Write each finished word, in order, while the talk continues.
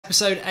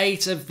episode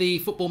 8 of the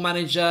Football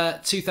Manager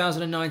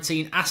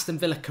 2019 Aston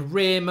Villa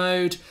career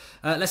mode.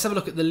 Let's have a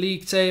look at the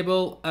league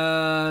table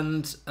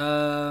and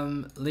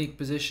league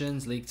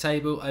positions, league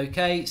table.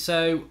 Okay,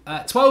 so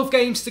 12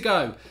 games to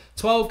go.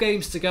 12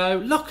 games to go.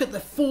 Look at the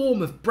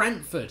form of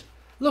Brentford.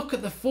 Look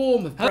at the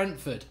form of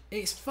Brentford.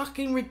 It's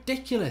fucking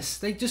ridiculous.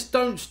 They just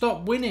don't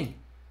stop winning.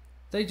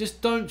 They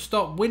just don't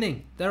stop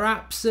winning. They're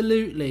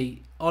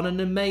absolutely on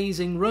an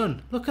amazing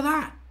run. Look at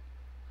that.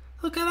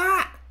 Look at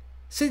that.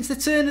 Since the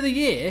turn of the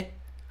year,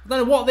 I don't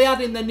know what they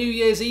had in their New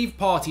Year's Eve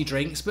party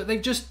drinks, but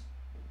they've just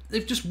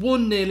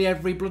won nearly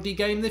every bloody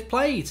game they've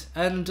played.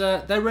 And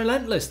they're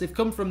relentless. They've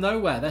come from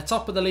nowhere. They're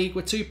top of the league.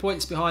 We're 2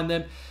 points behind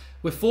them.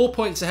 We're 4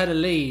 points ahead of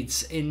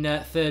Leeds in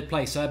third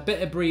place. So a bit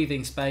of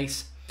breathing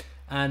space.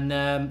 And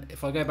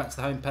if I go back to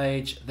the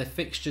homepage, the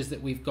fixtures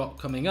that we've got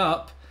coming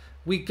up,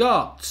 we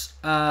got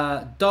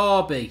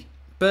Derby,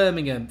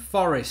 Birmingham,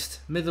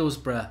 Forest,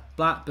 Middlesbrough,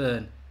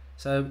 Blackburn.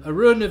 So a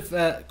run of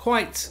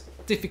quite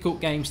difficult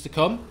games to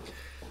come,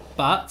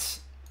 but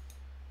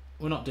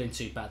we're not doing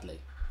too badly.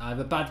 I have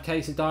a bad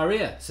case of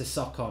diarrhea, says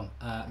Sokon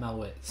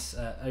Malwitz.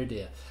 Oh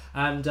dear.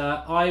 And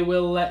I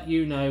will let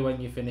you know when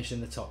you finish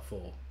in the top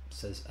 4,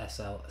 says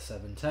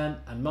SL710.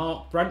 And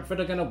Mark, Brentford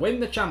are going to win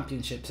the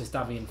championship, says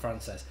Davian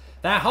Frances.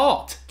 They're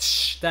hot.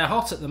 They're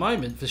hot at the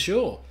moment for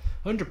sure.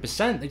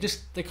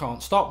 100%. They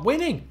can't stop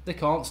winning. They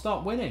can't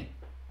stop winning.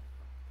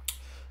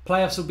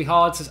 Playoffs will be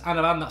hard, says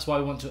Anavan. That's why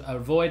we want to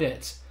avoid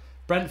it.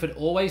 Brentford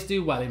always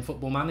do well in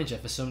Football Manager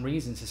for some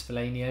reason, says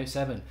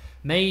Fellaini07.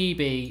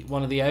 Maybe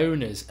one of the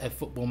owners of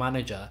Football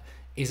Manager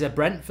is a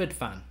Brentford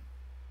fan.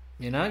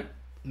 You know?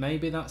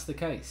 Maybe that's the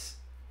case.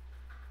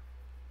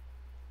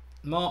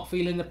 Mark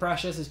feeling the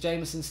pressure, says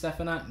Jameson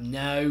Stefanak.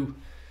 No.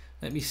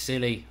 Don't be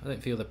silly. I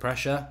don't feel the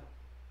pressure.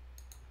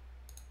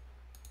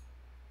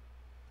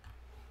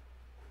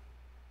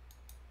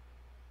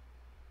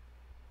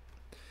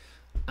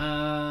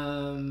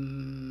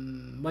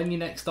 When you're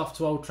next off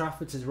to Old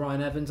Trafford, says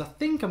Ryan Evans. I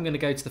think I'm going to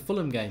go to the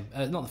Fulham game.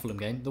 Not the Fulham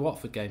game, the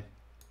Watford game.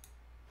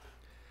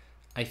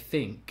 I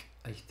think.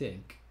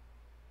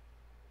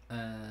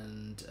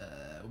 And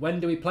when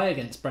do we play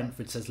against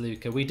Brentford, says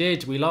Luca. We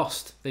did. We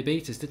lost. They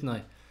beat us, didn't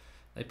they?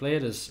 They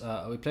played us.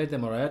 We played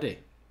them already.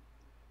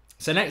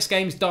 So next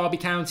game's Derby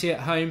County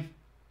at home.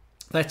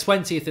 They're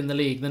 20th in the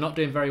league. They're not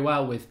doing very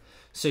well with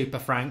Super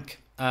Frank.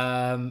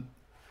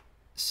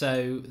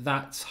 So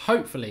that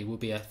hopefully will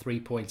be a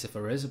 3-pointer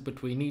for us,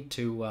 but we need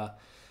to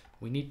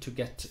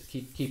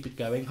keep it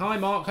going. Hi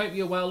Mark, hope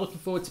you're well. Looking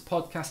forward to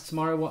podcast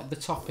tomorrow. What are the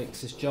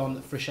topics? Is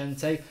John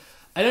Frusciante?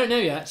 I don't know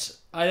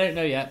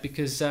yet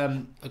because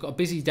I've got a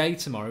busy day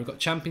tomorrow. We've got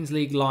Champions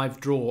League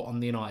live draw on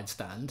the United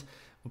stand.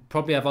 We'll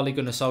probably have Ole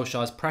Gunnar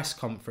Solskjaer's press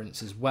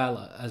conference as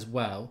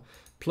well,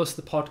 plus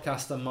the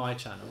podcast on my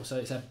channel. So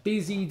it's a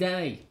busy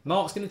day.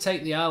 Mark's going to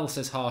take the L,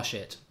 says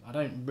Harshit. I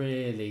don't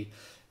really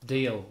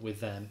deal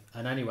with them,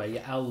 and anyway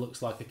your L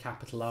looks like a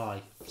capital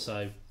I,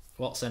 so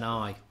what's an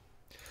I?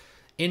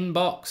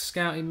 Inbox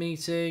scouting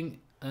meeting,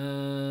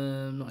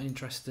 not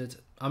interested.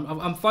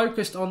 I'm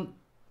focused on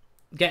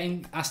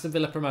getting Aston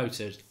Villa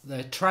promoted.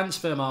 The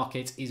transfer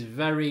market is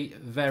very,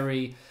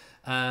 very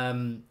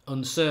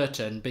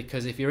uncertain,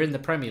 because if you're in the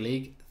Premier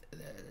League,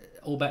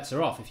 all bets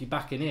are off. If you're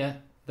back in here,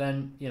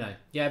 then you know,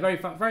 yeah, very,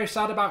 very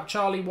sad about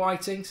Charlie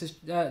Whiting, says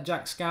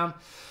Jack Scam.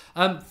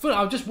 I'm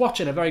just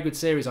watching a very good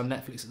series on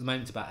Netflix at the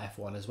moment about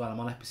F1 as well. I'm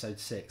on episode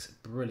 6.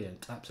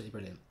 Brilliant, absolutely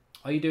brilliant.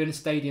 Are you doing a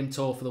stadium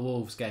tour for the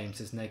Wolves game,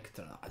 says Nick?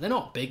 They're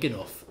not big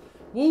enough.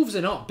 Wolves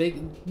are not big.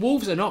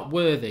 Wolves are not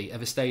worthy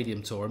of a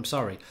stadium tour. I'm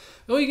sorry.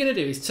 All you're going to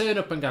do is turn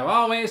up and go,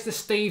 oh, here's the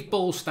Steve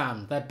Bull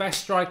stand. Their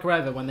best striker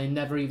ever, when they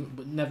never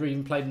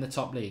even played in the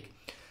top league.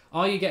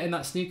 Are you getting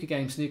that snooker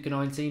game, Snooker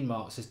 19,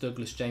 Mark, says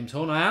Douglas James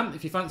Horn? I am.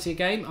 If you fancy a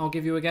game, I'll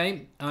give you a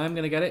game. I am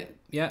going to get it.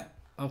 Yeah.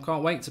 I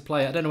can't wait to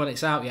play it. I don't know when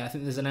it's out yet. I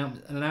think there's an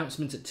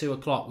announcement at 2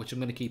 o'clock, which I'm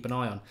going to keep an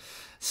eye on.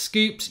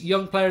 Scoops,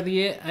 Young Player of the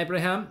Year,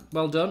 Abraham.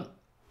 Well done.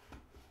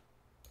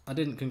 I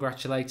didn't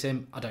congratulate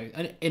him. I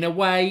don't. In a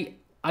way,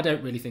 I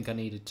don't really think I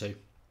needed to.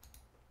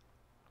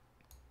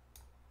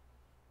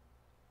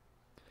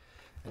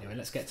 Anyway,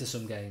 let's get to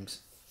some games.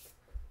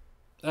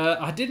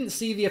 I didn't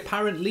see the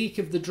apparent leak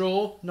of the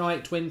draw.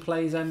 Night Twin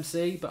plays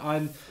MC, but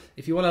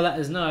if you want to let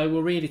us know,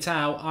 we'll read it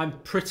out. I'm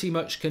pretty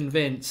much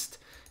convinced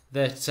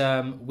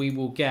that we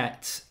will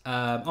get...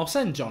 I'll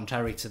send John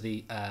Terry to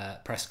the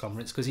press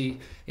conference, because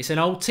it's an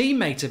old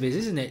teammate of his,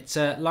 isn't it?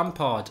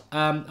 Lampard.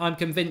 I'm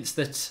convinced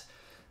that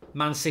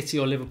Man City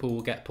or Liverpool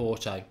will get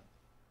Porto.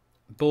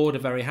 Board are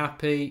very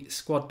happy.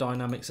 Squad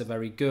dynamics are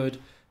very good.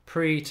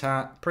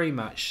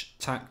 Pre-match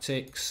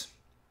tactics.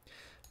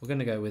 We're going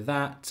to go with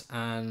that,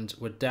 and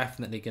we're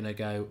definitely going to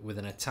go with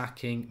an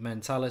attacking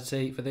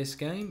mentality for this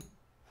game.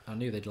 I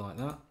knew they'd like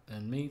that.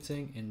 And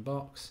meeting,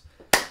 inbox.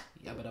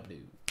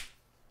 Yabba-dabba-doo.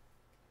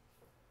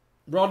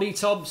 Roddy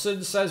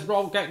Thompson says,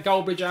 Rob, get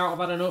Goldbridge out. I've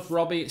had enough.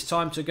 Robbie, it's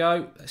time to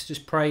go. Let's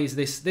just praise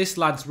this. This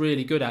lad's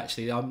really good,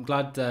 actually. I'm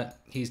glad that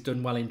he's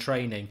done well in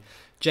training.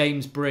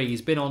 James Bree,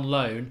 he's been on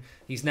loan.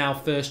 He's now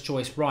first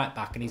choice right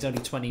back, and he's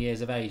only 20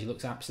 years of age. He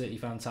looks absolutely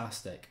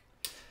fantastic.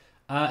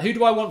 Who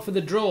do I want for the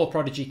draw,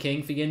 Prodigy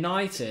King, for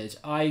United?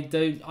 I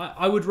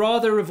would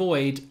rather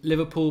avoid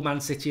Liverpool,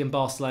 Man City and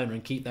Barcelona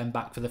and keep them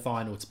back for the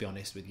final, to be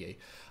honest with you.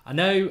 I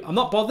know I'm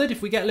not bothered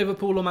if we get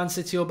Liverpool or Man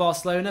City or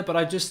Barcelona, but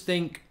I just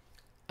think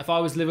if I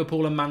was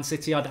Liverpool and Man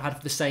City, I'd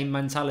have the same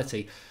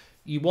mentality.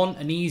 You want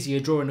an easier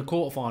draw in the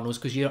quarterfinals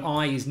because your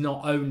eye is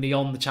not only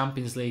on the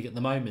Champions League at the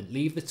moment.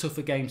 Leave the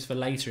tougher games for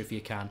later if you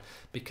can,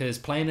 because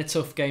playing a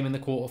tough game in the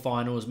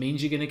quarterfinals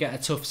means you're going to get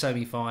a tough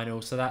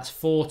semi-final. So that's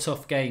 4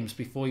 tough games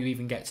before you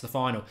even get to the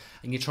final.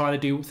 And you try to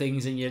do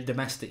things in your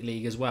domestic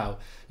league as well.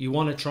 You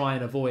want to try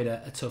and avoid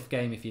a tough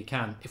game if you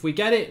can. If we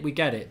get it, we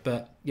get it.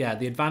 But yeah,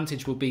 the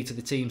advantage will be to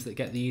the teams that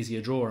get the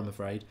easier draw, I'm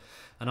afraid.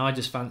 And I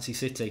just fancy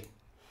City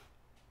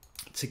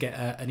to get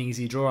an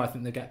easy draw. I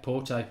think they get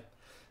Porto.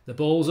 The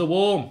balls are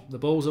warm. The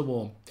balls are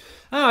warm.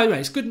 Oh,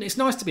 anyway, it's good. It's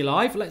nice to be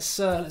live. Let's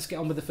get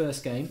on with the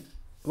first game.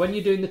 When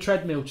you're doing the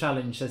treadmill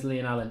challenge, says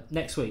Leon Allen.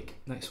 Next week.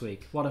 Next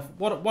week. What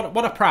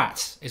a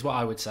prat is what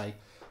I would say.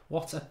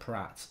 What a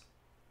prat.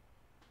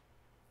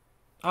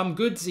 I'm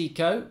good,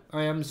 Zico.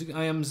 I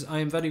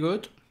am very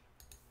good.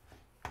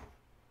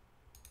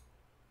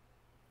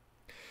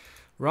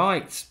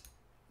 Right.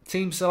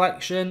 Team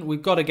selection.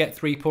 We've got to get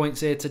 3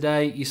 points here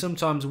today. You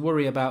sometimes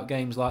worry about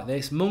games like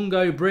this.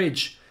 Mungo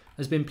Bridge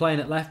has been playing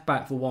at left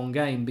back for one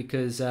game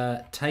because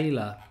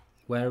Taylor,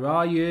 where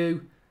are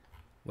you?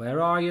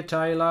 Where are you,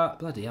 Taylor?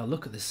 Bloody hell,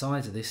 look at the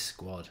size of this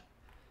squad.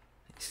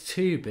 It's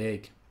too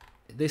big.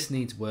 This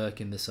needs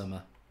work in the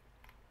summer.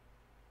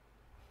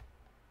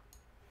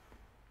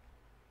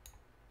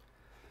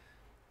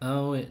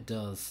 Oh, it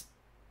does.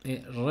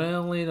 It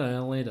really,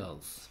 really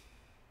does.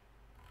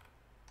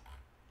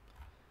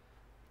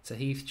 So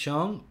Heath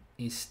Chong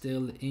is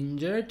still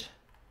injured.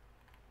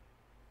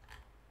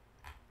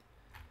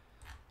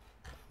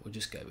 We'll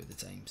just go with the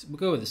same. We'll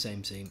go with the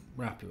same team.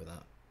 We're happy with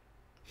that.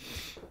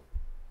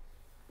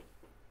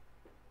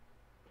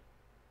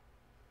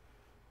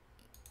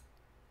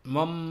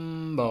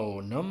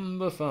 Mambo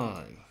number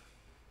 5.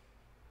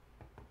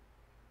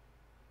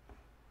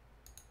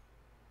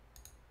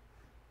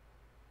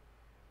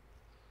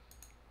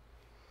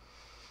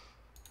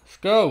 Let's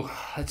go.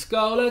 Let's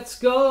go. Let's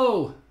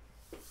go.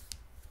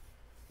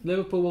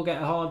 Liverpool will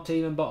get a hard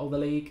team and bottle the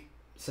league,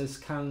 says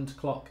Canned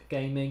Clock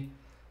Gaming.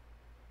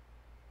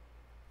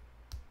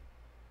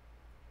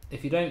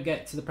 If you don't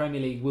get to the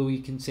Premier League, will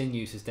you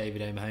continue, says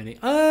David O'Mahony.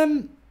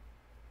 I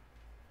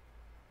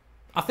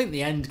think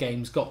the end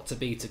game's got to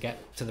be to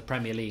get to the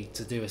Premier League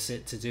to do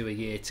a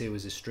year 2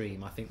 as a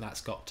stream. I think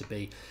that's got to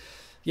be,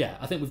 yeah.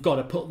 I think we've got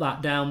to put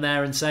that down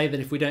there and say that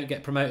if we don't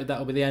get promoted,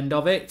 that'll be the end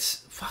of it.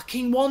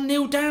 Fucking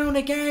 1-0 down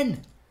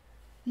again,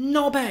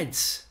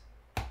 knobheads.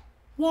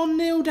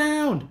 1-0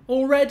 down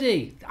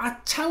already. I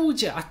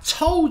told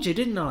you,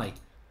 didn't I?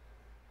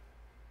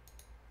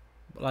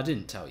 Well, I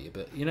didn't tell you,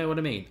 but you know what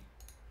I mean.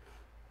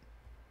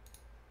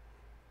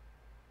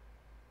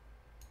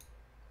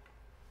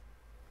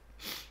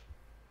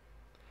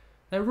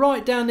 They're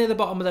right down near the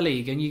bottom of the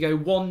league and you go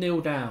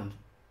 1-0 down.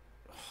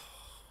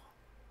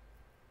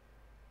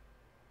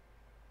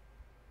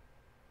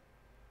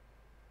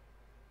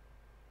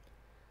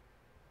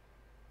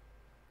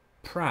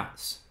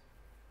 Prats.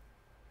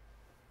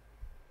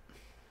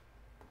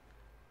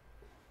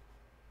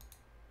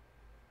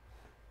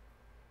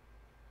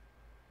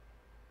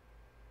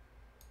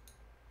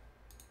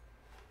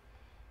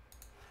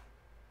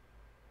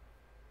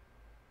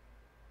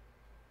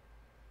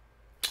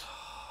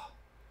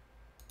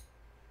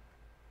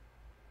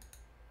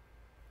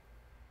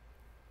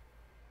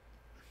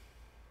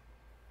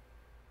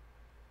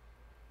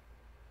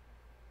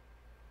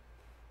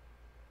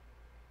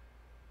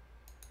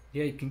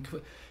 Yeah,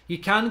 you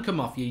can come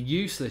off, you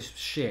useless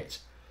shit.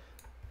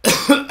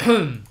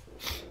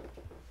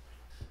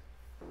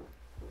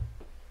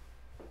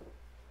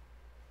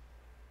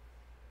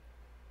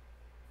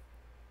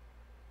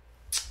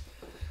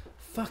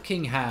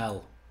 Fucking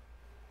hell.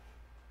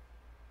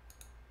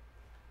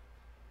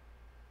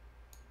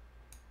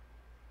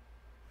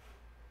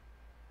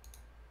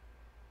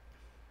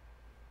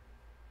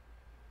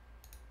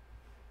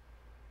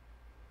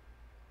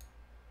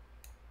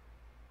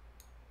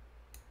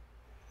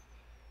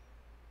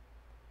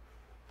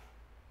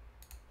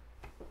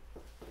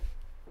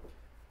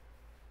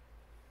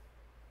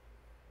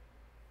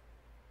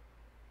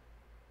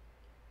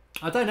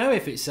 I don't know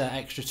if it's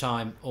extra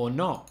time or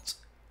not.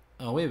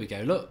 Oh, here we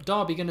go. Look,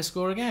 Derby going to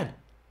score again.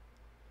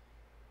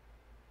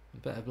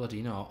 Better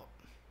bloody not.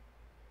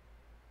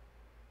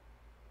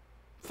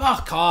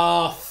 Fuck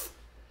off.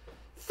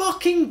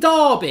 Fucking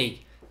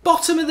Derby.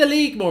 Bottom of the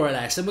league, more or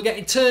less. And we're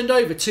getting turned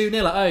over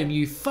 2-0 at home.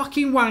 You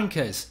fucking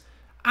wankers.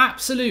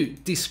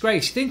 Absolute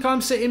disgrace. You think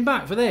I'm sitting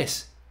back for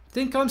this?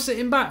 Think I'm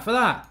sitting back for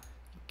that?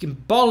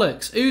 Fucking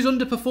bollocks. Who's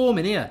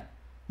underperforming here?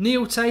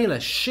 Neil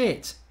Taylor,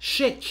 shit.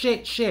 Shit,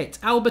 shit, shit.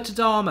 Albert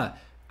Adama,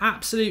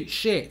 absolute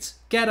shit.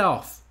 Get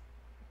off.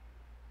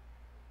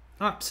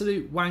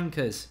 Absolute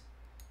wankers.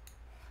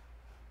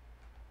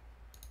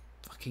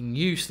 Fucking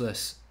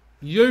useless.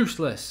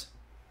 Useless.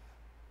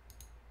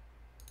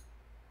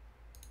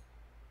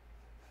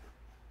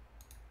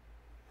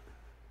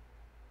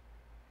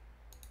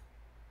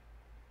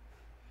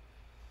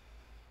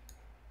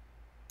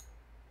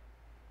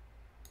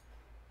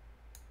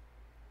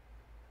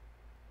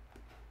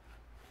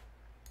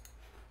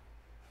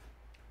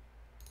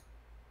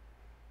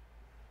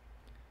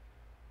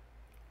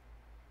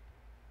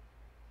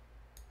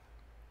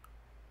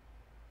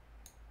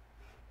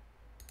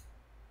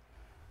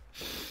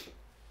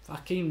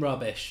 Fucking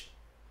rubbish.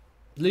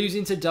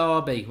 Losing to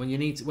Derby when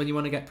you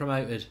want to get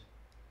promoted.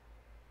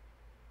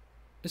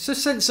 It's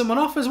just sent someone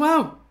off as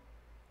well.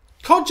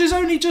 Codger's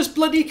only just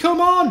bloody come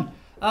on.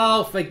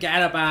 Oh,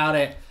 forget about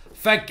it.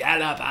 Forget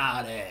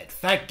about it.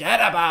 Forget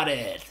about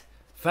it.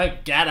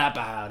 Forget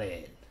about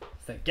it.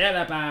 Forget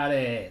about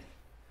it.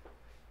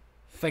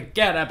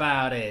 Forget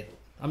about it.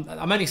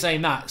 I'm only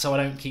saying that so I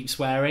don't keep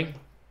swearing.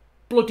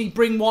 Bloody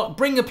bring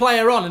a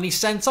player on and he's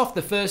sent off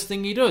the first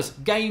thing he does.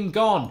 Game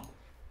gone.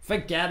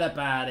 Forget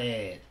about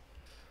it.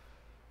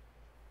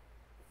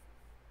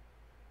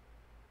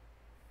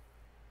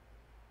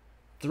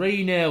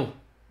 "3-0.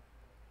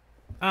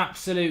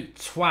 Absolute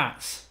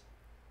twats.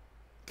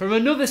 From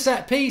another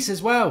set piece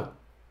as well.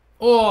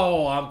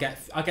 Oh, I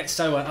get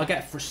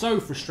so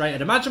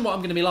frustrated. Imagine what I'm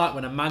going to be like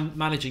when I'm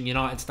managing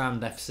United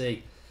Stand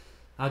FC.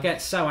 I'll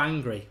get so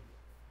angry.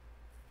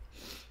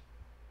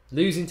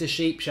 Losing to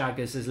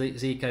sheepshaggers, as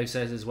Zico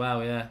says as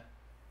well, yeah.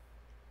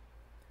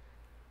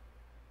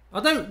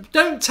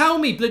 Don't tell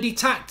me bloody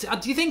tact.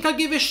 Do you think I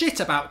give a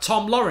shit about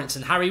Tom Lawrence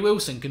and Harry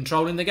Wilson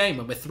controlling the game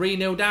when we're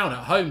 3-0 down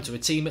at home to a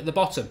team at the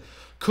bottom?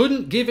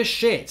 Couldn't give a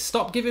shit.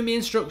 Stop giving me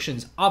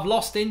instructions. I've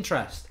lost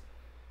interest.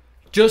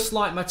 Just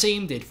like my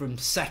team did from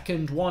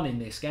second one in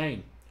this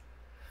game.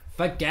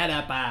 Forget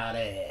about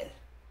it.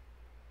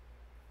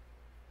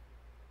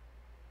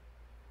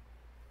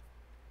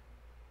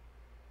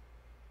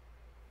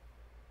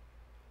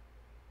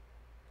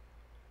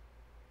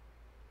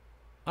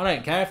 I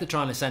don't care if they're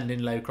trying to send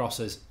in low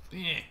crosses.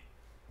 Yeah.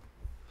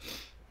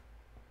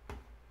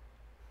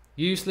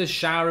 Useless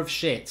shower of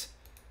shit.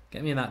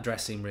 Get me in that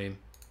dressing room.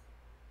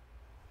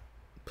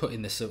 Put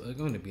in this. I'm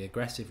going to be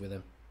aggressive with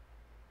him.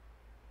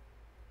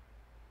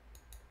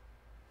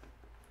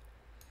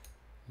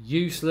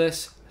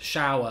 Useless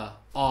shower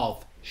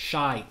of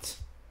shite.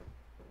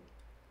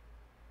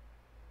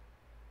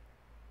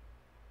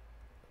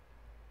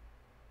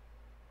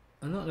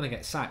 I'm not going to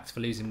get sacked for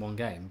losing one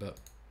game, but...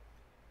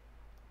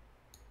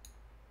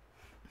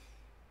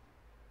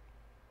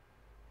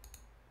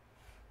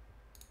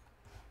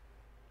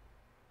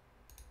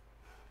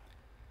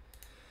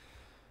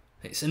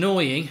 It's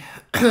annoying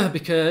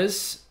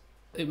because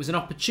it was an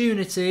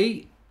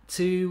opportunity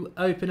to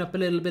open up a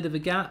little bit of a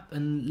gap,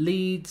 and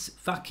Leeds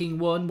fucking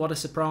won. What a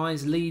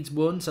surprise. Leeds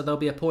won, so they'll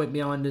be a point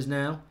behind us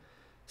now.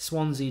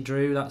 Swansea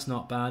drew, that's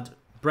not bad.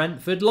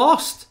 Brentford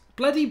lost.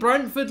 Bloody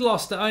Brentford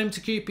lost at home to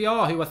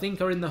QPR, who I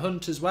think are in the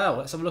hunt as well.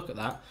 Let's have a look at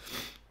that.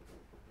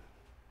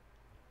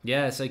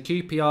 Yeah, so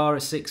QPR are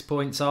 6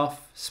 points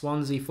off.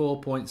 Swansea 4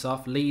 points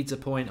off. Leeds a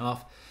point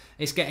off.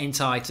 It's getting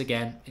tight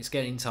again. It's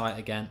getting tight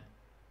again.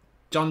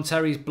 John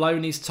Terry's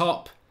blown his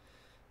top.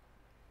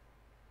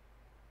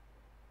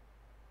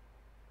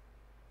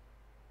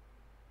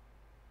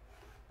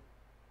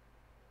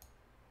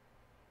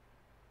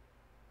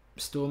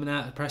 Storming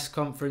out of press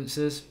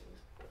conferences.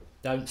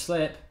 Don't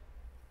slip.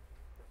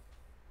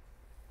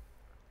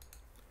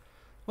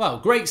 Well,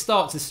 great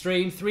start to the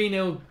stream.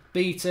 3-0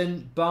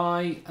 beaten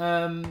by...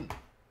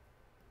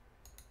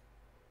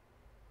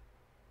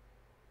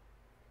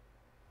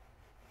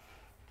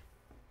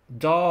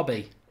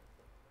 Derby.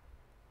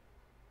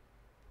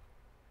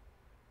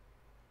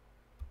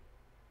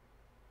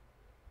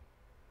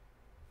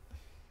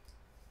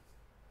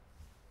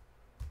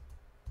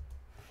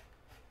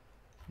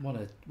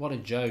 What a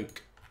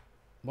joke.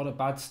 What a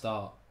bad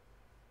start.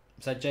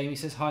 So Jamie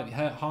says, hi,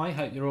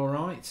 hope you're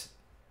alright.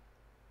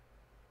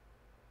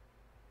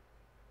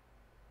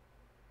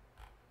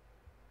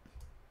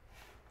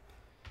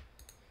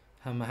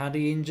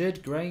 Hamahadi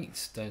injured,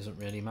 great. Doesn't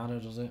really matter,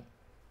 does it?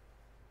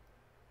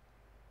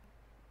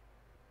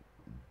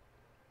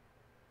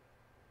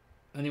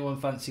 Anyone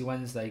fancy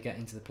Wednesday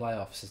getting to the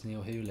playoffs, says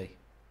Neil Hooley.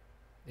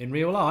 In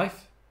real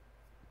life?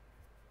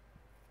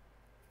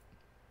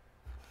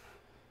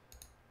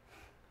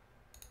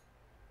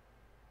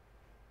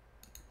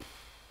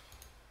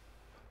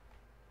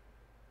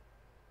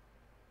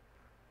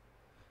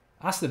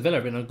 Aston Villa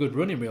have been on a good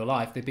run in real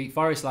life. They beat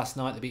Forest last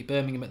night. They beat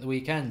Birmingham at the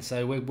weekend.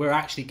 So we're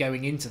actually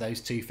going into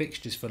those two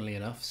fixtures, funnily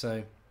enough.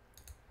 So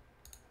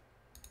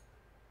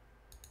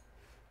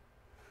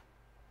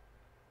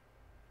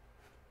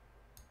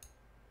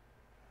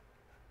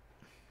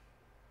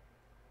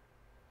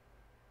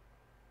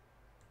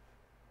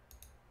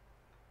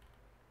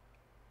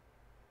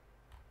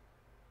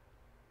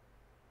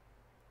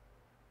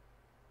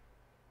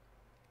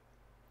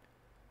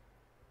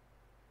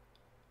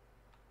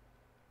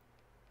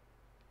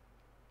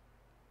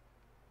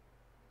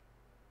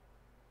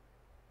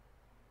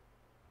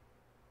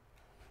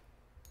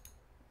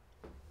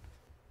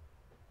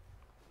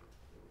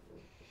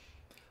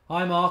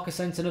hi Mark, I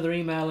sent another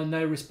email and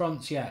no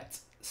response yet,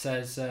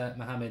 says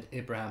Mohammed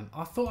Ibrahim.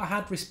 I thought I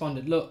had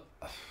responded. Look,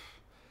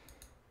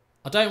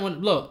 I don't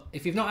want... Look,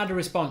 if you've not had a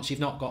response, you've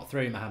not got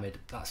through, Mohammed.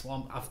 That's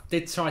what I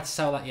did try to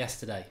sell that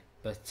yesterday,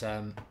 but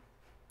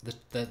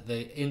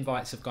the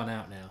invites have gone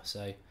out now,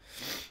 so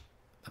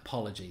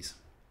apologies.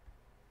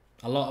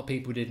 A lot of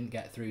people didn't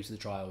get through to the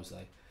trials,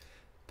 though.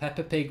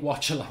 Peppa Pig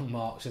watch-along,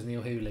 Mark, says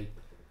Neil Hooley.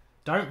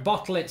 Don't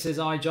bottle it, says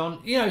I, John.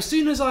 You know, as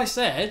soon as I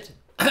said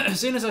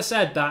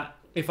that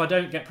if I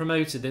don't get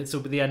promoted, this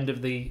will be the end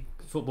of the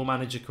Football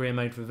Manager career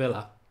mode for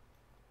Villa.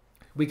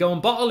 We go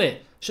and bottle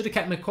it. Should have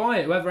kept me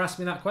quiet, whoever asked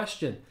me that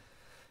question.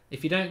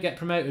 If you don't get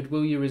promoted,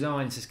 will you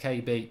resign, says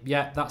KB.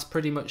 Yeah, that's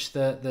pretty much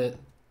the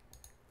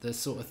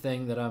sort of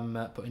thing that I'm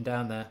putting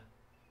down there.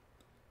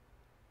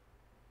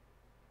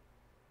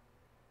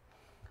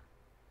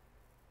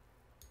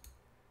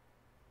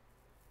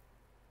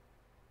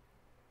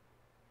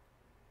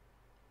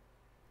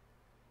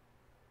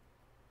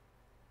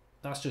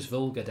 That's just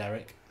vulgar,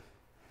 Derek.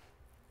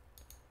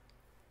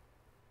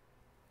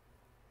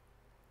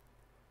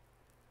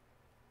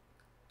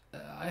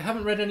 I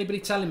haven't read anybody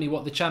telling me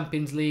what the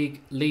Champions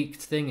League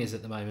leaked thing is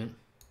at the moment.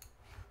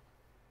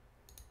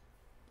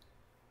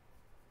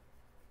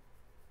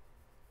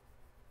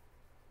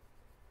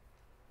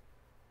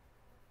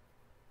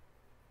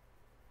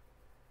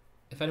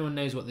 If anyone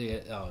knows what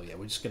the... Oh, yeah,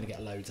 we're just going to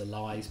get loads of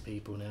lies,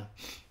 people, now.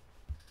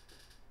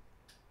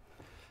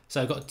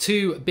 So I've got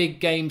 2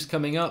 big games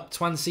coming up.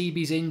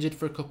 Twansibi's injured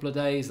for a couple of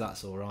days.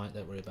 That's all right.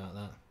 Don't worry about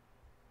that.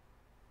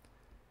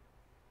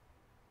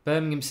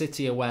 Birmingham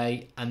City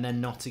away and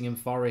then Nottingham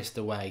Forest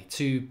away.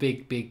 2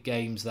 big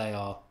games they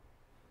are.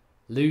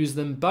 Lose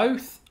them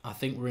both, I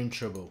think we're in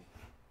trouble.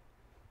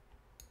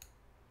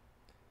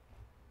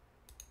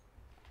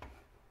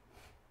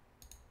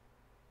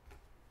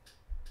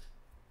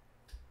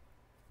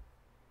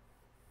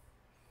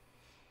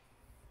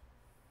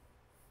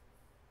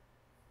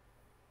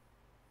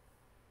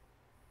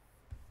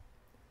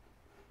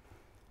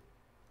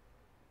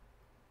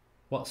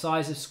 What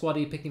size of squad are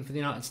you picking for the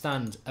United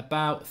stand?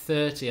 About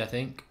 30, I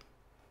think.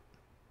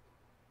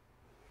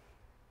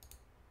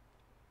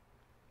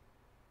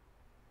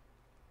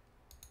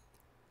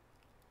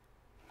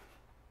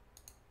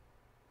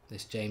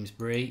 This James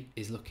Bree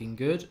is looking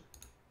good.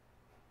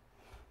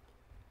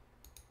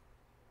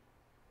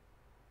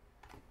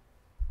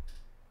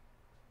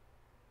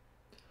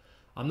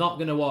 I'm not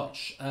going to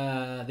watch the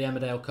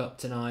Emmerdale Cup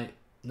tonight.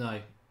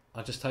 No,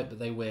 I just hope that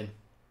they win.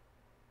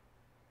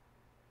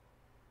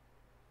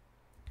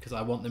 Because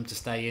I want them to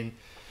stay in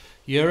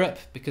Europe,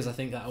 because I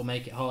think that will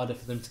make it harder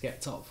for them to get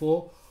top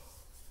 4.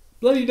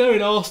 Bloody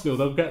knowing Arsenal,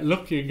 they'll get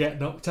lucky and get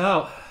knocked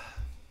out.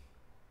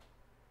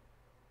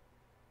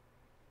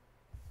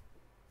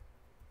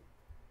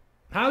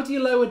 How do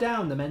you lower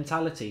down the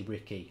mentality,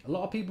 Ricky? A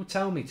lot of people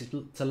tell me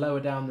to lower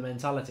down the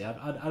mentality. I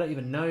don't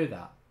even know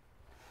that.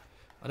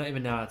 I don't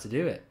even know how to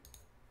do it.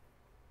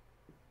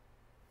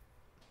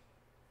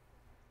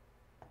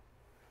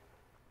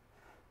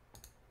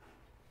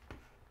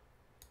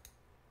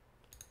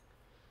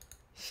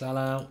 Sell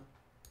out.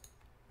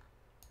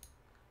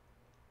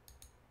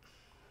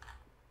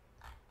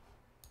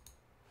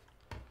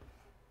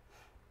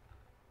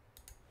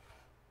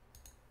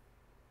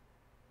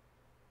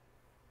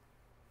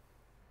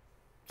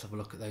 Let's have a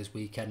look at those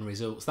weekend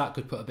results. That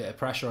could put a bit of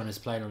pressure on us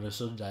playing on a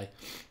Sunday.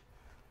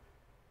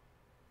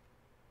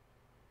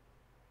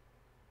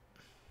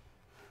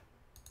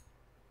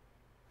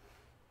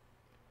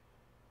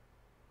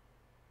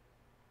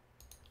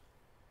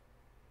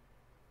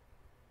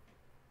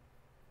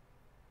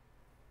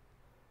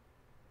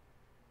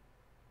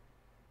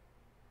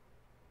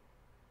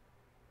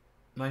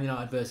 Man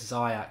United versus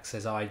Ajax,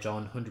 says I,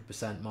 John.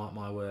 100%, mark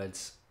my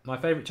words. My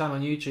favourite channel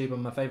on YouTube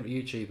and my favourite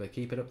YouTuber.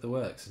 Keep it up the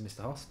works, says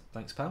Mr. Hoss.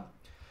 Thanks, pal.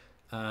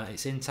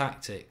 It's in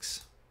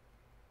tactics.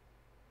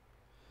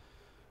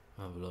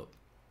 Have a look.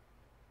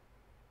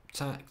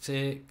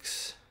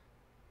 Tactics.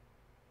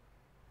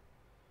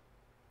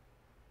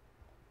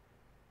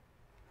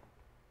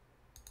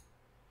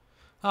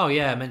 Oh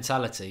yeah,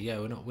 mentality. Yeah,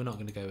 we're not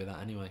going to go with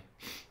that anyway.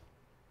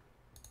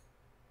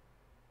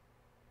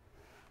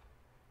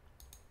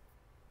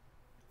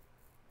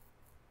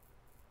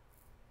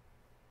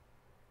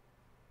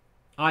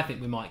 I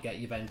think we might get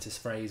Juventus,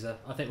 Fraser.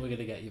 I think we're going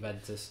to get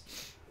Juventus.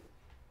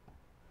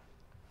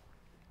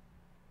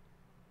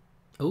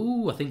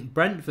 Oh, I think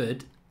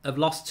Brentford have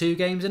lost 2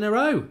 games in a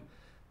row.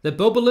 The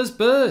bubble has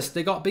burst.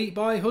 They got beat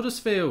by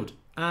Huddersfield.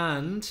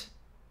 And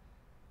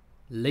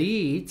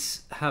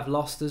Leeds have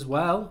lost as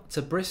well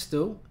to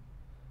Bristol.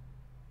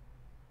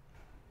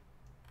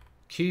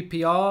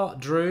 QPR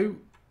drew.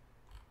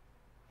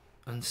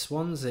 And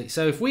Swansea.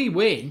 So if we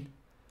win...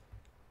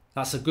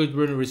 That's a good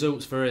run of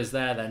results for us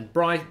there then.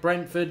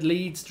 Brentford,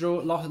 Leeds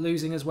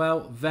losing as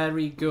well.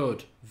 Very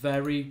good.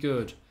 Very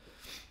good.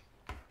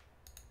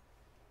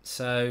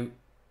 So...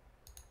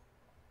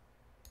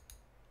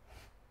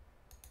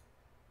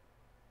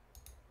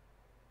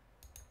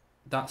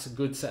 That's a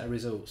good set of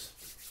results.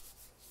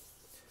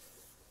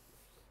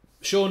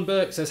 Sean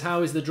Burke says,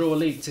 how is the draw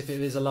leaked if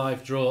it is a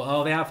live draw?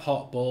 Oh, they have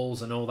hot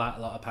balls and all that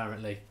lot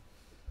apparently.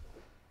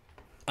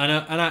 And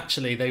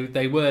actually,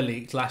 they were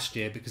leaked last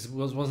year because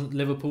wasn't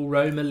Liverpool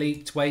Roma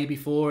leaked way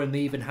before, and they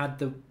even had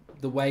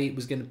the way it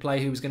was going to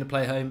play, who was going to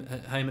play home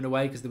and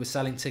away, because they were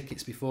selling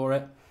tickets before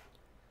it.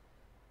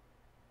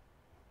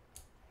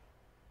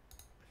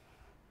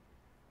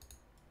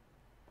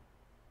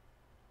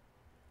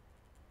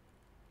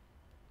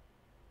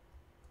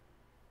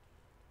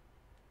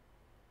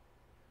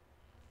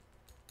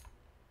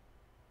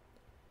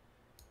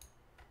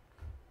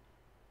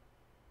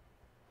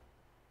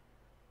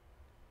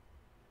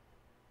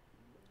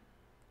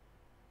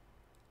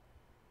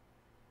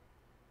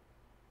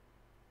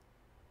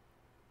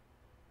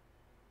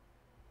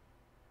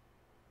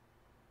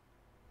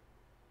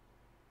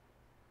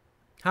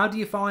 How do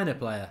you fine a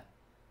player?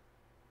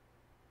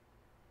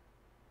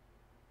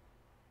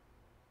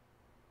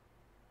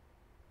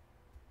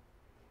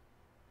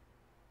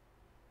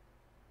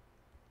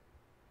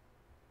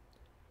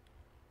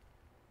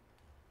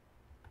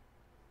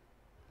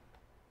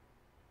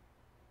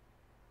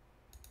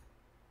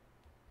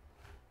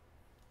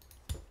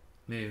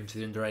 Move him to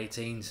the under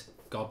 18s.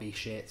 Gobby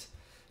shit.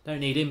 Don't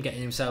need him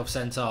getting himself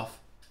sent off.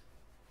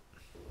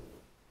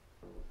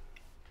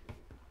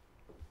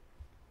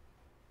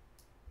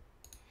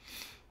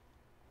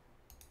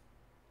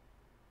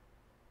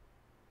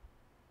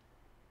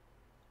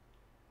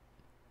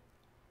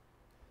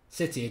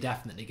 City are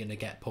definitely going to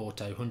get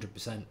Porto,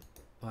 100%.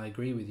 I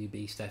agree with you,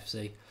 Beast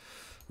FC.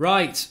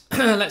 Right,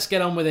 let's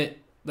get on with it.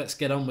 Let's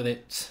get on with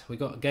it. We've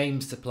got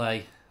games to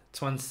play.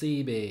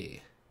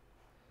 Twansibi.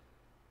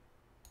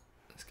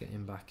 Let's get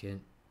him back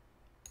in.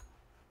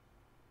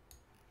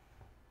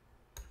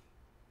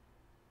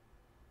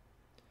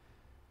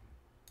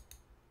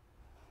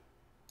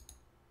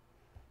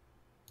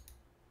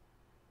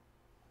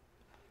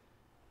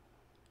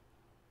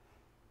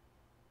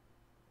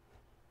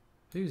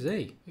 Who's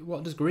he?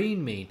 What does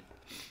green mean?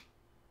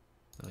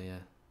 Oh yeah,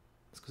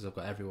 it's because I've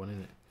got everyone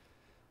in it.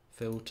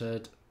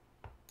 Filtered.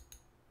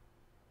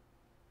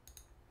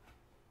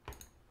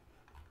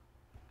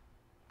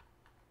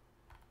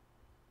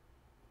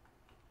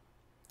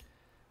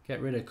 Get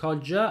rid of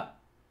Kodja.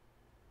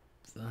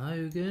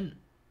 Hogan.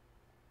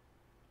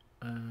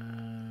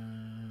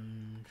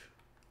 And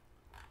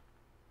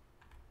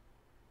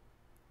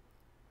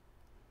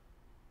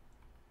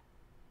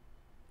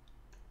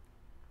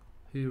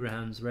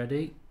Hurahan's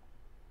ready.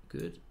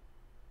 Good.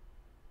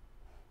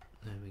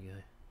 There we go.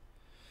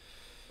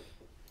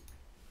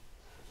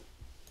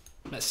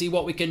 Let's see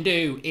what we can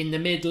do in the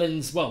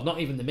Midlands. Well, not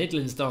even the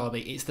Midlands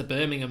derby. It's the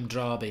Birmingham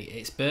derby.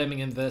 It's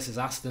Birmingham versus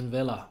Aston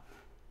Villa.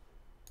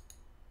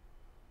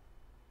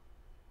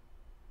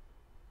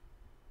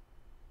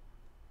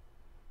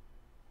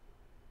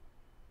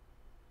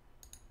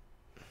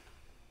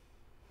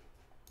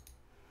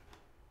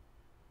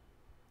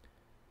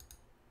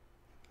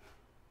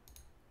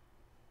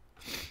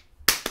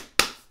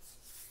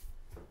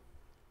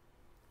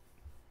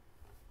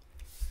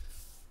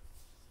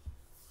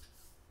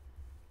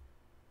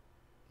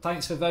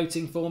 Thanks for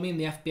voting for me in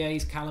the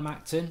FBA's Callum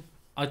Acton.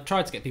 I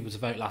tried to get people to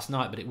vote last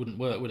night, but it wouldn't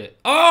work, would it?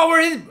 Oh, we're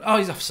in. Oh,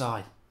 he's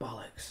offside.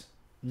 Bollocks.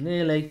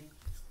 Nearly.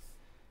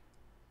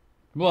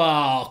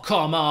 Whoa,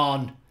 come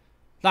on.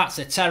 That's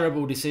a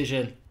terrible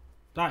decision.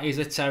 That is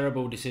a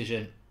terrible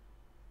decision.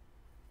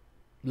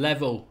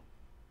 Level.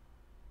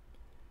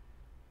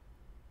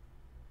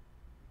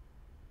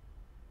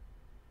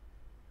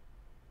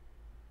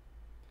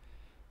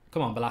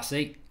 Come on,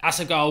 Balassi.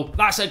 That's a goal.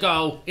 That's a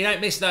goal. You don't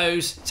miss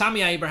those.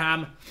 Tammy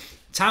Abraham.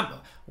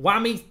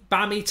 Whammy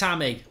Bammy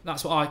Tammy.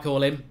 That's what I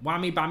call him.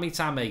 Whammy Bammy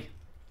Tammy.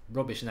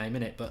 Rubbish name,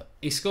 innit? But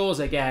he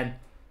scores again.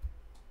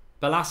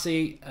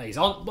 Balassi. He's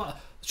on. What?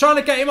 Trying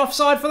to get him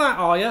offside for that,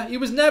 are you? He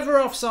was never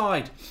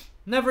offside.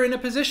 Never in a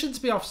position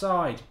to be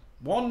offside.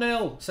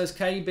 1-0, says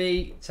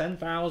KB.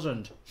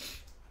 10,000.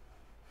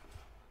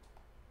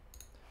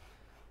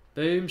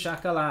 Boom,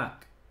 shakalak.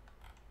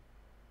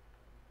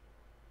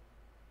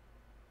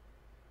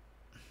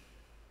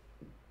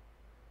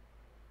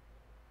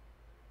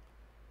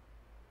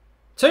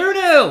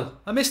 2-0!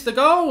 I missed the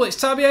goal. It's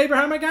Tabby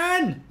Abraham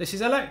again. This is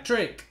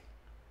electric.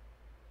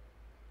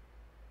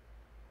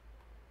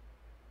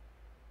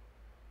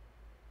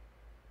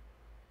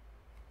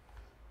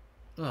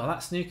 Oh,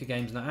 that snooker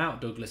game's not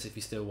out, Douglas, if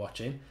you're still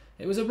watching.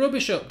 It was a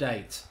rubbish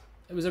update.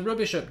 It was a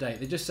rubbish update.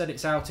 They just said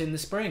it's out in the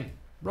spring.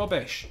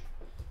 Rubbish.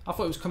 I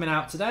thought it was coming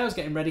out today. I was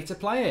getting ready to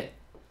play it.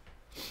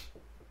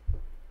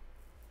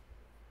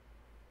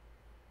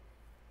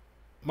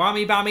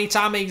 Whammy Bammy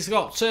Tammy's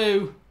got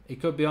 2. He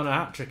could be on a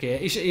hat trick here.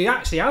 He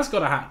actually has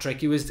got a hat trick.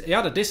 He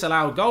had a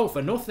disallowed goal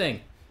for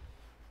nothing.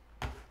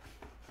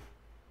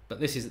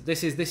 But this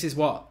is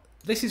what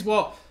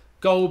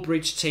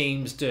Goldbridge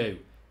teams do.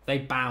 They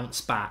bounce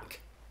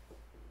back.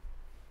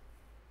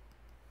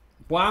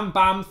 Wham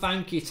bam,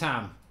 thank you,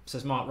 Tam,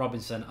 says Mark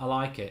Robinson. I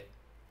like it.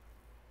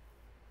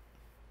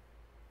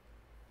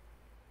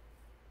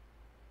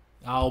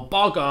 Oh,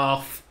 bog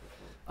off.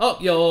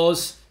 Up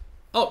yours.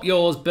 Up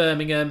yours,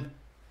 Birmingham.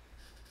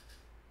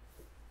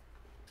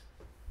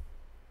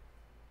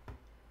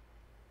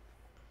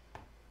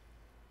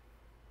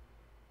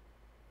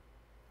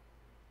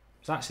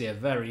 It's actually a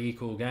very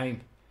equal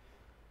game.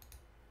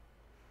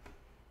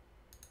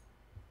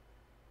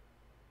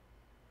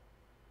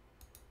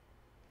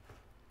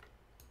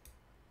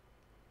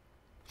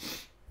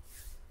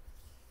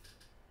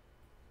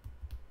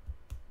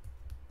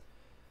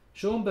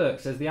 Sean Burke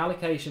says the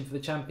allocation for the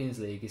Champions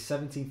League is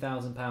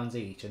 £17,000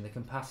 each and the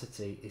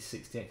capacity is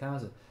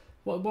 68,000.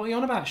 What are you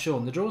on about,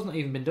 Sean? The draw's not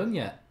even been done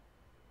yet.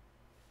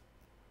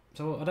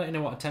 So I don't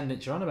know what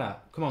attendance you're on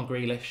about. Come on,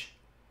 Grealish.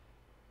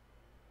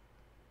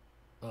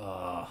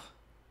 Oh.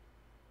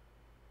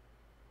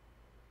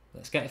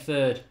 Let's get a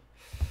third.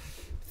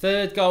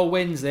 Third goal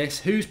wins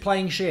this. Who's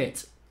playing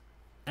shit?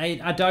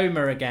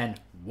 Adoma again.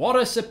 What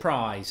a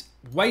surprise.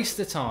 Waste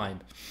of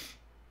time.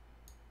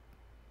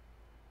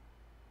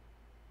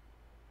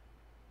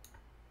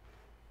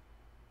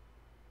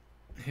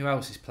 Who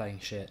else is playing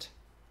shit?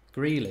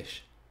 Grealish.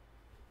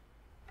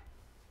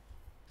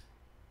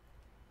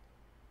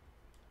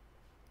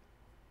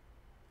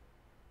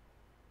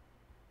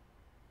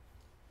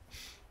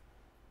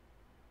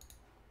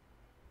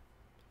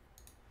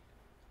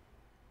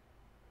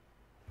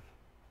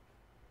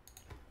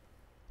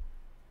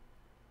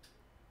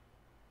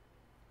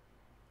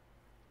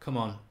 Come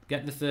on,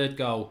 get the third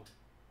goal.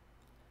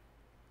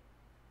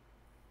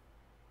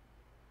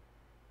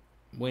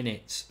 Win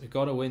it. We've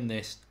got to win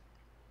this.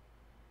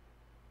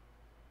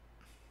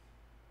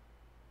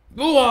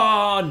 Go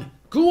on!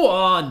 Go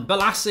on!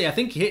 Balassi, I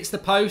think he hits the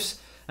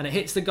post and it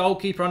hits the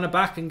goalkeeper on the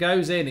back and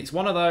goes in. It's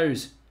one of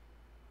those.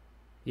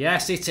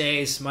 Yes, it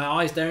is. My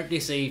eyes don't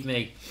deceive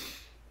me.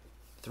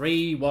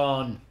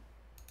 3-1.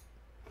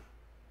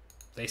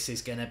 This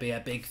is going to be a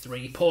big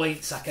 3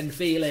 points. I can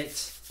feel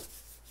it.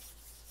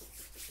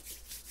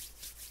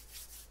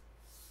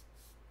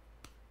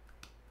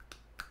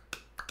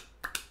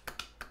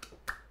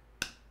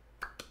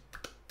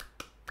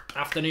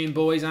 Afternoon,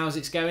 boys. How's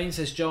it going?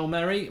 Says Joel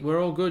Merry.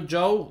 We're all good,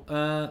 Joel.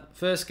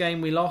 First game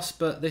we lost,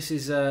 but this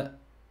is the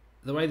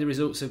way the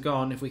results have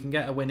gone. If we can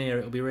get a win here,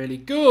 it'll be really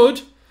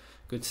good.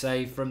 Good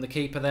save from the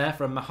keeper there,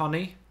 from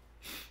Mahoney.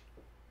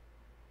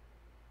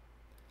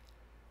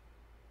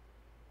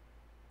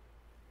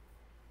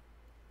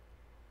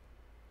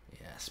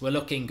 Yes, we're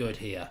looking good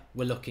here.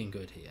 We're looking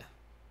good here.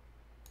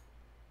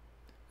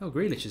 Oh,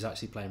 Grealish is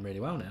actually playing really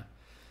well now.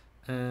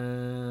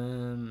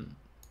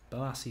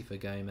 Balassi for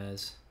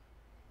Gomez.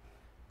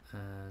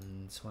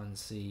 And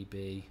Swansea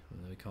B,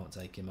 although we can't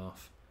take him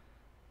off.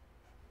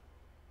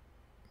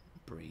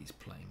 Breeze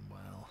playing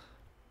well.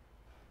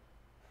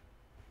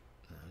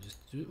 No,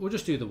 we'll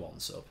just do the one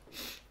sub.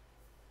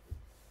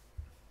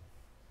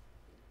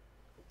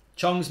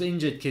 Chong's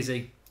injured,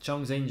 Kizzy.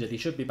 Chong's injured. He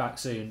should be back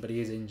soon, but he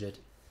is injured.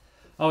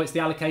 Oh, it's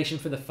the allocation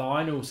for the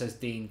final, says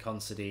Dean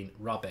Considine.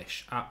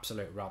 Rubbish.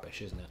 Absolute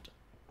rubbish, isn't it?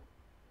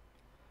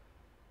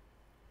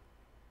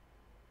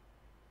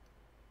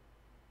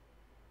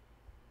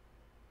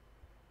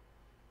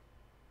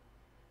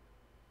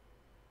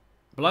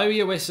 Blow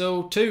your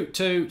whistle. Toot,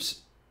 toot.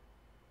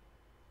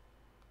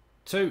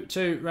 Toot,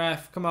 toot,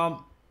 ref. Come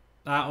on.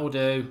 That'll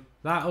do.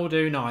 That'll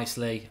do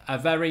nicely. A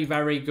very,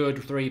 very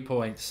good 3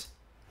 points.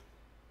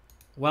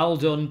 Well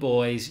done,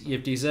 boys.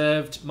 You've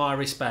deserved my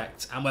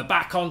respect. And we're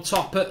back on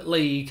top at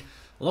league.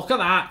 Look at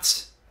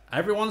that.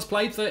 Everyone's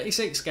played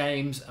 36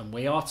 games and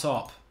we are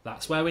top.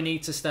 That's where we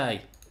need to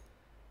stay.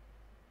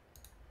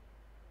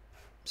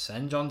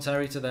 Send John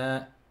Terry to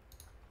there.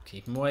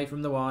 Keep him away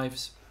from the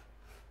wives.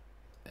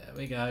 There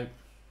we go.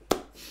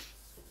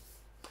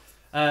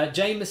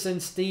 Jameson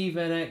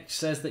Stephen X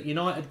says that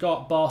United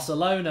got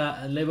Barcelona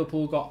and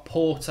Liverpool got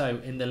Porto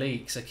in the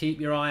league. So keep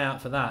your eye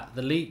out for that.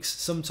 The leaks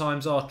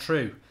sometimes are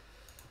true.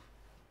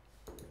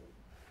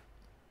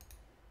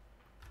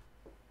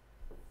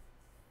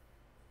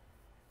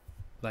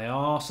 They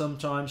are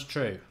sometimes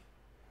true.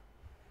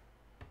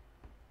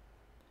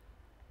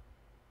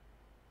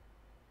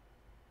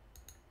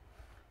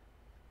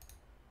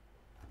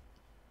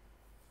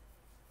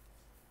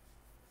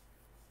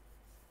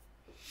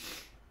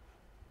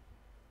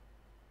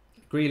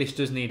 Grealish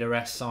does need a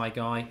rest,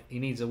 Guy. He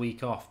needs a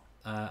week off.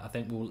 I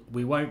think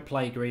we won't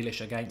play Grealish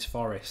against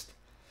Forest.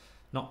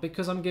 Not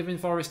because I'm giving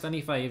Forest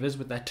any favours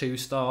with their 2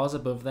 stars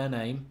above their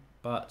name,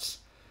 but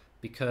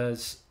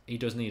because he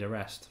does need a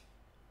rest.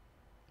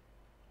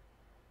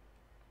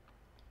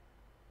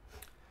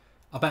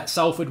 I bet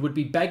Salford would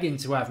be begging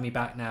to have me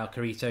back now,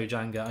 Carito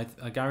Janga.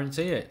 I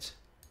guarantee it.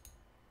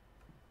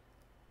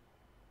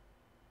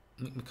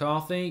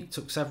 McCarthy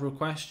took several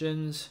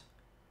questions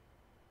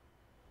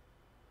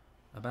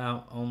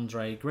about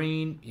Andre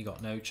Green. You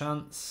got no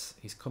chance.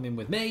 He's coming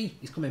with me.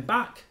 He's coming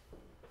back.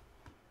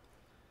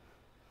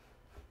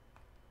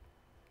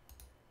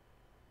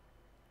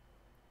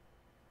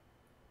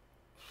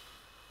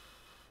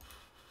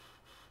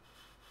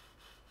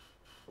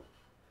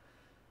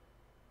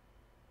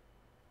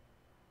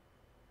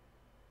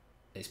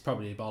 It's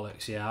probably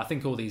bollocks, yeah. I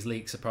think all these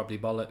leaks are probably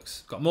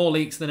bollocks. Got more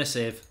leaks than a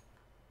sieve.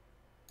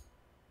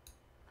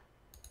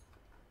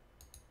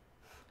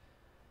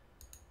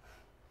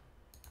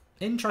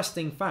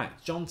 Interesting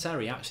fact, John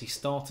Terry actually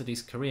started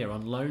his career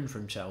on loan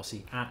from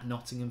Chelsea at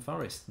Nottingham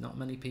Forest. Not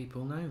many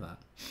people know that.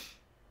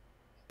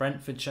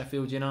 Brentford,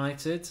 Sheffield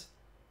United,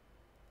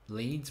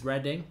 Leeds,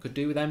 Reading. Could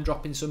do with them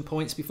dropping some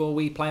points before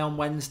we play on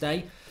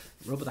Wednesday.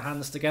 Rub the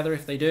hands together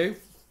if they do.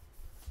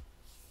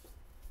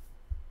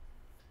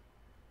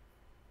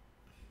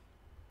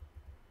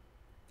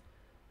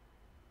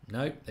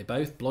 No, they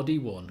both bloody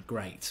won.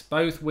 Great.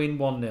 Both win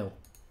 1-0.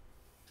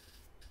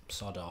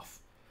 Sod off.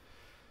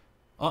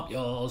 Up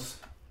yours.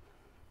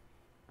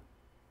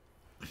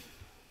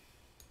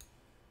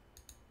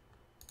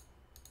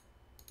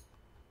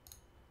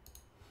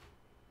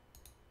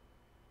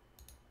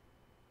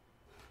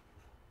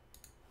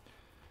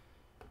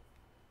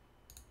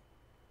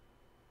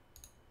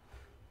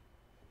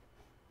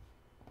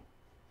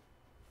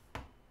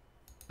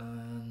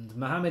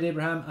 Mohammed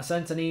Ibrahim, I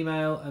sent an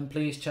email and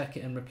please check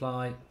it and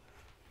reply.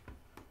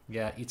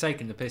 Yeah, you're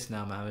taking the piss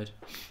now, Mohammed.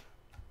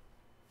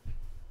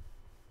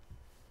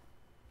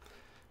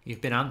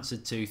 You've been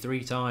answered to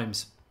 3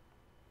 times.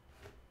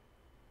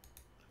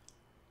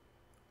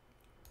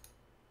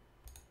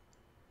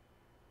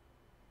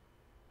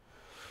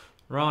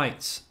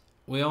 Right,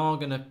 we are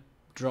going to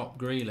drop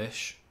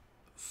Grealish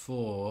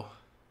for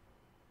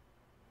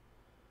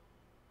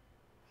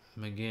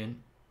McGinn.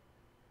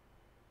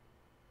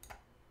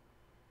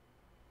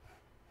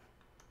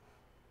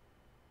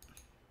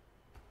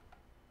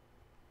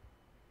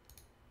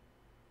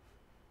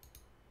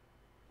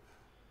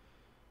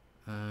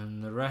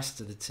 And the rest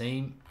of the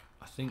team,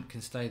 I think,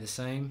 can stay the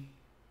same.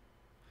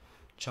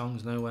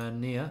 Chong's nowhere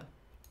near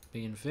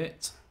being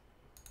fit.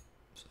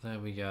 So there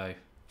we go.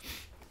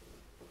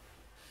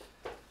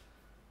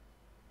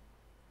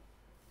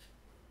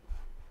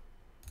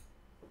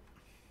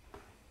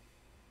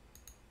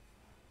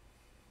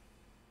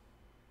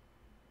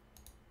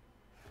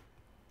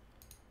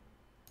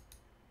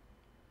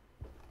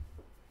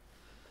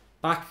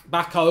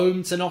 Back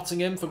home to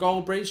Nottingham for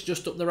Goldbridge,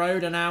 just up the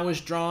road, an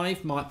hour's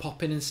drive. Might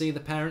pop in and see the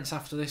parents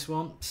after this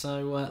one.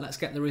 So let's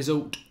get the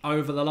result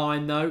over the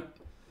line though.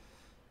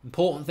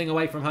 Important thing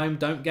away from home,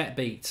 don't get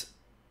beat.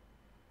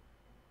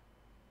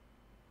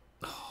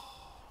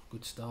 Oh,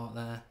 good start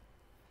there.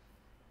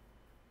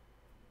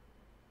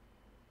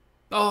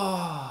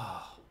 Oh.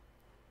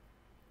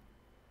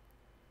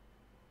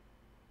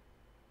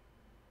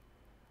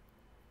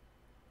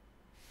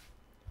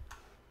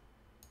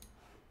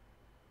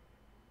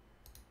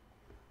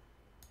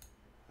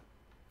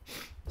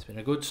 It's been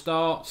a good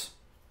start.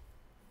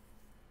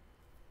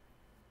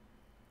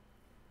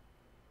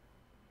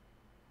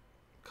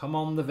 Come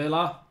on, the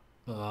Villa.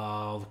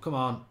 Oh, come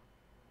on.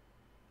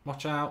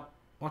 Watch out.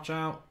 Watch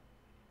out.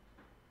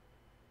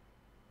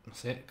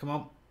 That's it. Come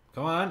on.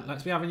 Come on.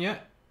 Let's be having you.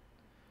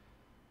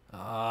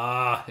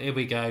 Ah, here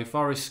we go.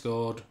 Forest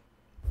scored.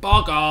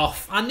 Bog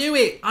off. I knew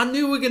it. I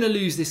knew we were going to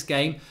lose this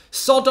game.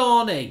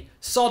 Sodani.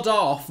 Sod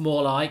off,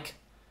 more like.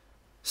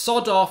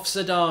 Sod off,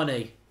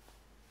 Sodani.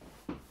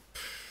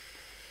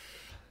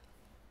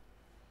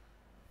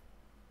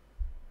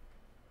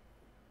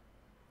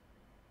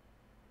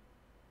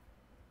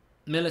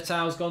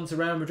 Militao's gone to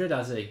Real Madrid,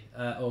 has he?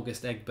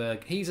 August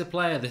Egberg. He's a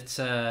player that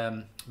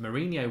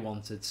Mourinho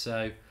wanted,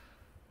 so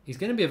he's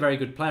going to be a very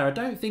good player. I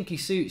don't think he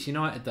suits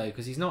United, though,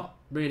 because he's not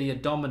really a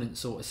dominant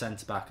sort of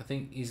centre-back. I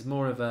think he's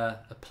more of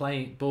a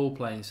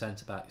ball-playing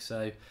centre-back,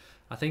 so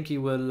I think he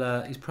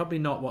will. He's probably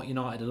not what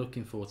United are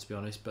looking for, to be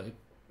honest, but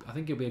I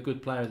think he'll be a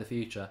good player in the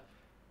future.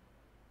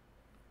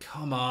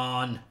 Come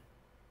on.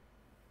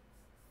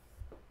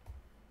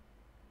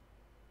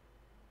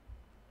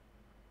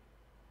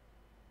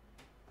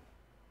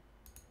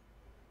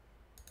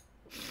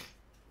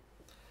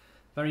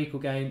 Very equal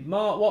game.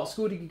 Mark, what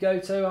school did you go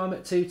to? I'm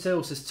at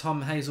 2-2, says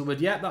Tom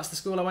Hazelwood. Yep, that's the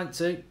school I went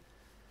to.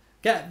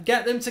 Get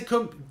them to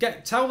come.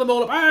 Tell them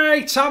all.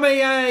 Hey, Tommy,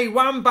 hey,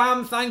 wham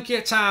bam, thank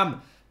you,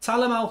 Tam. Tell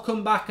them I'll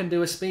come back and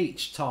do a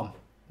speech, Tom.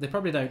 They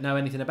probably don't know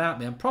anything about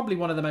me. I'm probably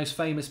one of the most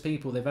famous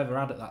people they've ever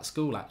had at that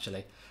school,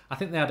 actually. I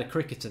think they had a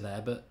cricketer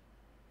there,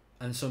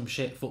 and some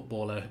shit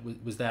footballer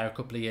was there a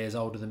couple of years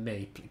older than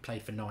me.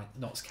 Played for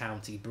Notts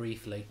County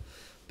briefly,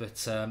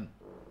 but.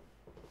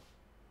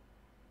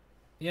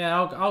 Yeah,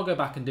 I'll go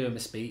back and do him a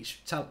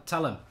speech.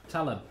 Tell him.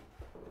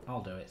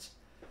 I'll do it.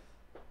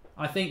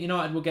 I think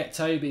United will get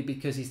Toby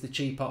because he's the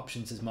cheap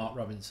option, says Mark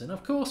Robinson.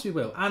 Of course we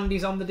will. And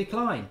he's on the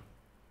decline.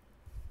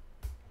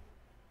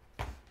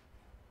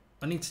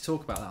 I need to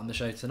talk about that on the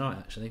show tonight,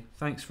 actually.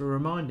 Thanks for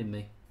reminding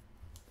me.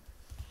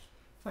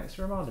 Thanks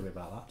for reminding me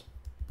about that.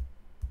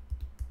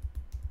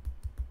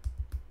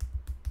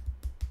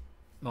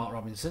 Mark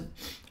Robinson.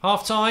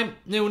 Half time.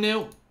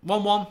 0-0.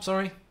 1-1,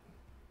 sorry.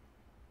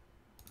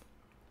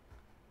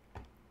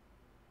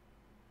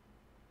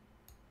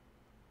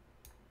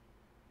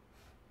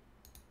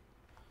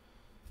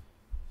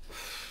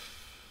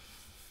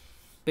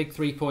 Big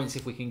 3 points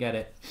if we can get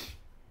it.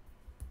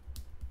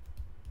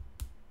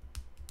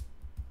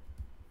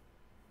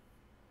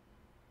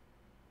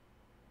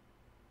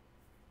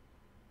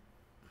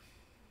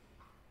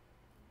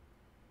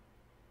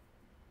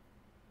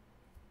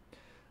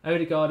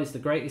 Odegaard is the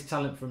greatest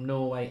talent from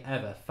Norway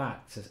ever.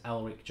 Fact, says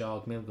Elric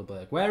Jarg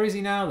Milgerberg. Where is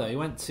he now, though? He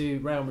went to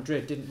Real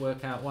Madrid. Didn't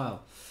work out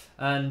well.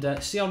 And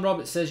Sion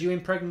Roberts says, you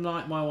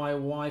impregnate my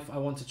wife. I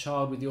want a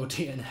child with your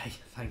DNA.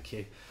 Thank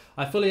you.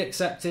 I fully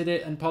accepted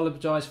it and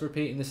apologise for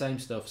repeating the same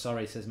stuff.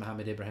 Sorry, says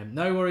Mohammed Ibrahim.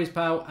 No worries,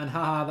 pal. And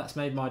haha, that's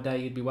made my day.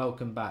 You'd be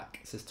welcome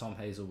back, says Tom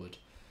Hazelwood.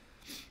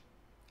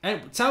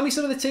 And tell me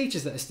some of the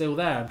teachers that are still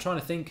there. I'm trying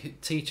to think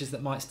teachers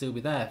that might still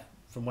be there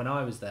from when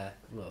I was there.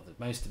 Well,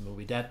 most of them will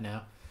be dead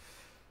now.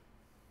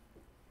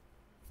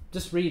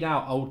 Just read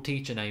out old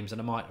teacher names and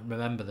I might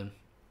remember them.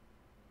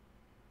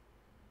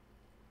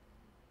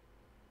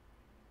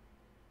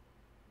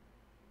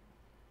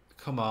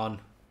 Come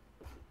on.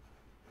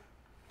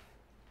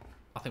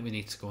 I think we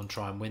need to go and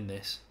try and win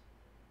this.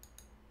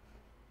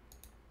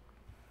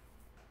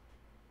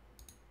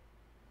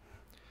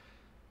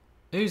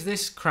 Who's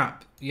this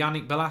crap?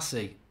 Yannick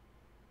Bolasie.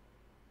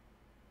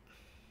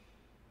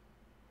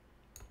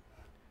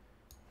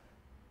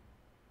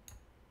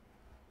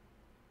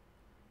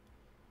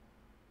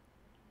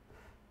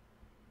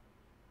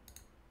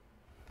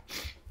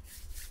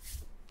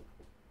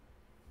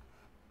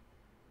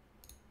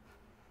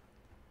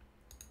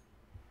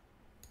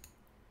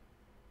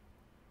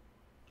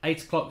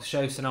 Eight o'clock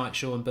show tonight,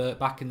 Sean Burt,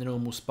 back in the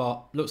normal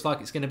spot. Looks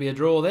like it's going to be a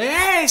draw there.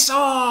 Yes! Oh,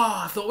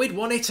 I thought we'd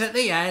won it at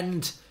the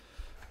end.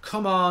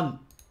 Come on.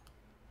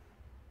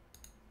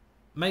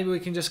 Maybe we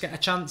can just get a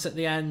chance at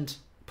the end.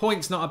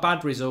 Point's not a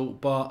bad result,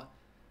 but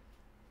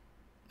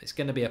it's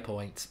going to be a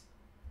point.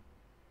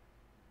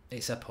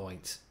 It's a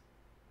point.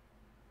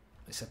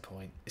 It's a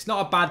point. It's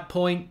not a bad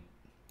point.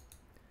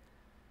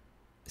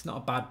 It's not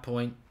a bad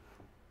point,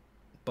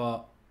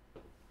 but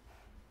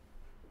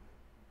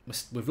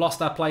we've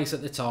lost our place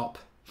at the top.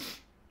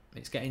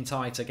 It's getting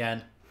tight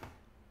again.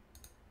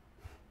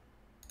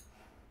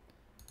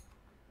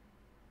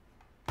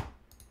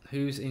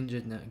 Who's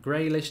injured now?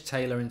 Grealish,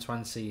 Taylor and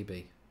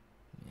Twansibi.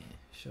 Yeah,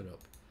 shut up.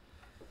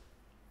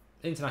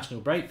 International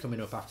break coming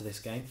up after this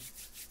game.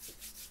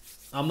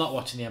 I'm not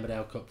watching the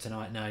Emmerdale Cup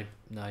tonight, no.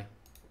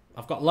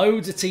 I've got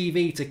loads of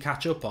TV to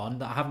catch up on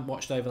that I haven't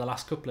watched over the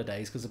last couple of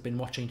days because I've been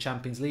watching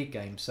Champions League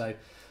games, so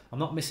I'm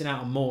not missing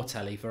out on more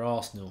telly for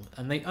Arsenal.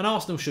 And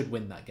Arsenal should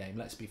win that game,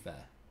 let's be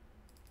fair.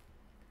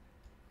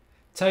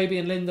 Toby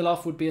and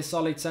Lindelof would be a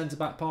solid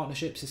centre-back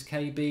partnership, says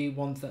KB,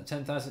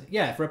 10,000.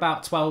 Yeah, for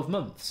about 12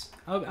 months.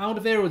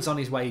 Alderweireld's on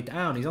his way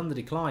down. He's on the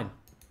decline.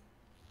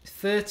 He's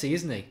 30,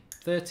 isn't he?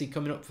 30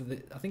 coming up for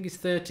the... I think he's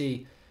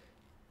 30,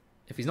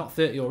 if he's not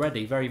 30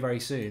 already, very, very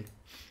soon.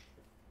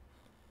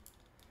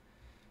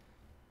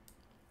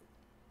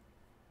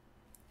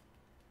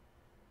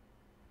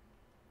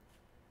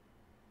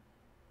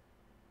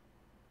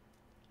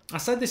 I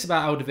said this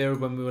about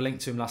Alderweireld when we were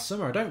linked to him last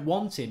summer. I don't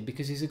want him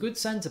because he's a good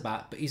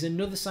centre-back, but he's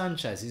another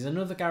Sanchez. He's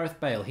another Gareth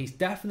Bale. He's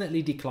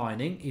definitely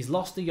declining. He's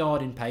lost a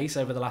yard in pace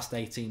over the last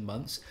 18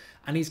 months,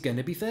 and he's going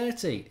to be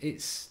 30.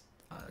 It's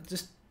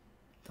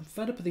I'm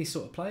fed up with these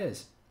sort of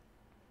players.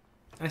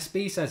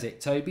 SB says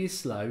it. Toby is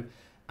slow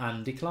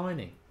and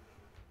declining.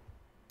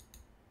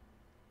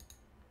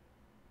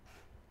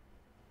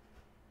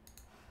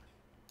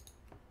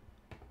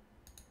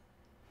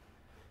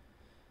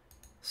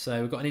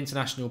 So we've got an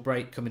international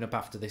break coming up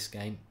after this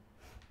game.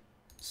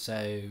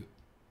 So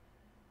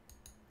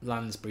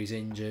Lansbury's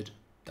injured.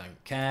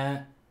 Don't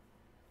care.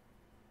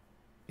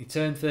 He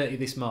turned 30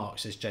 this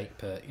March, says Jake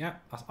Pert. Yeah,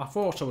 I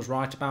thought I was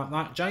right about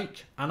that,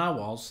 Jake. And I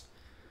was.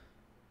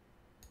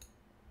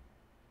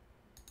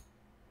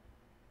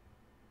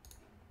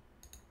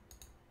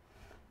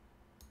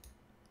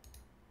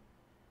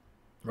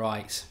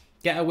 Right.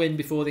 Get a win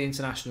before the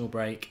international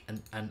break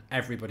and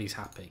everybody's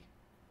happy.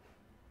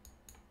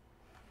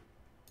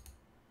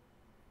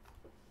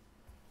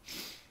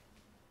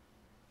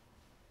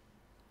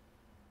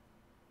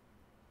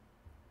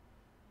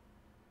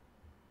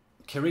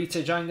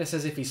 Kirita Janga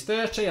says if he's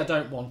 30, I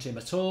don't want him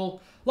at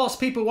all. Lots of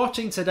people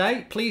watching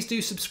today. Please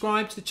do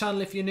subscribe to the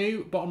channel if you're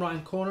new. Bottom right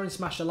hand corner and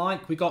smash a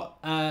like. We got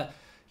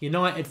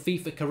United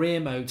FIFA career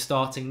mode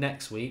starting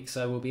next week,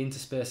 so we'll be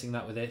interspersing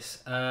that with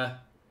this.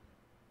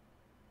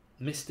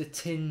 Mr.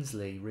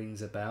 Tinsley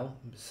rings a bell.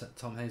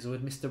 Tom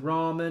Hazelwood. Mr.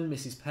 Rahman,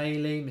 Mrs.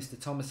 Paley, Mr.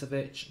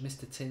 Tomasevic,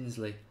 Mr.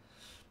 Tinsley.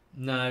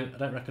 No, I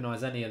don't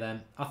recognise any of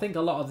them. I think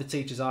a lot of the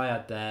teachers I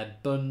had there,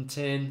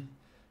 Buntin,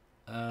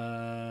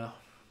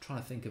 trying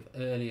to think of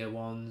earlier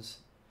ones.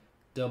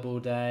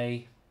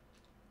 Doubleday,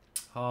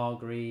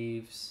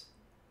 Hargreaves,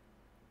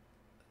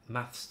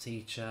 maths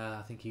teacher.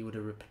 I think he would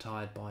have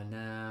retired by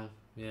now.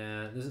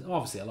 Yeah, there's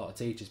obviously a lot of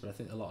teachers, but I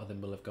think a lot of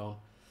them will have gone.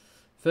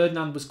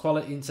 Ferdinand was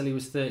quality until he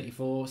was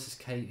 34. Says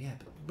Kate. Yeah,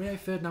 but Rio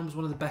Ferdinand was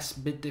one of the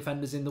best mid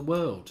defenders in the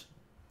world.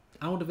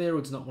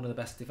 Alderweireld's not one of the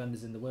best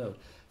defenders in the world.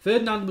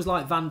 Ferdinand was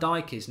like Van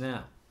Dijk is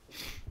now.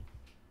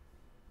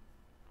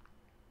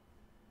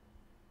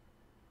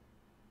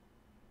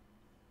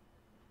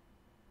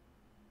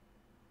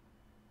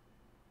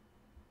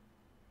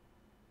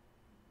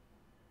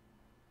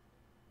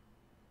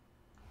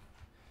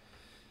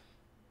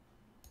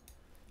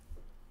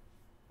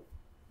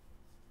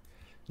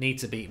 Need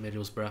to beat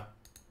Middlesbrough.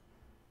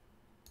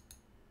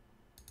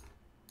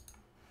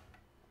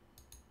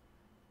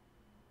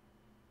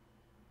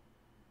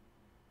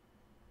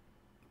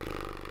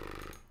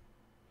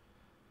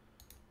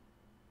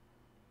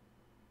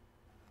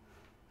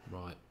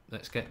 Right,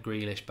 let's get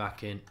Grealish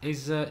back in.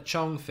 Is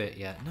Chong fit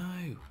yet?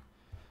 No.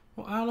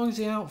 What? How long is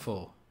he out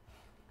for?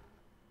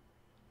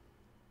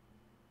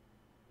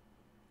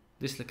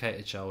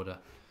 Dislocated shoulder.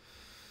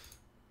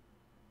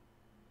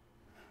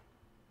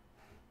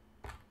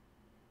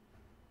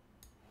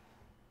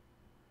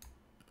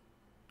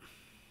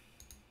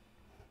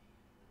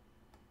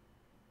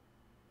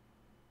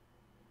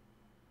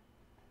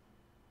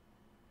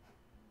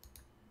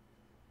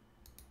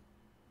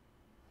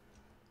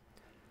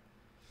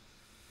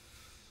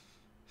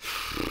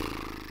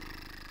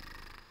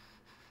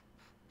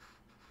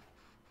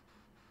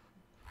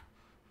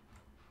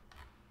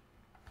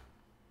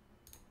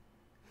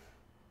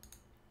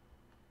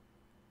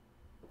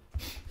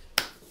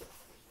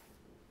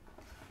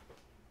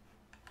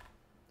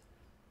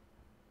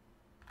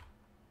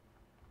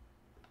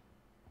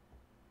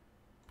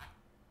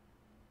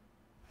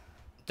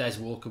 Des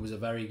Walker was a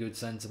very good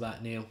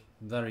centre-back, Neil.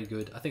 Very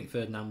good. I think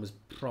Ferdinand was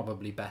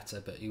probably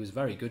better, but he was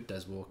very good,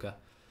 Des Walker.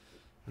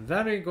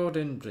 Very good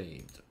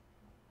indeed.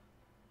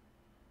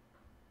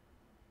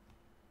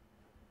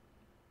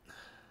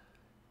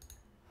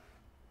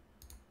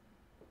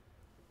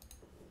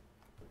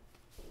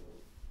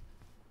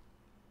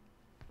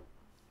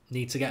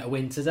 Need to get a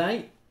win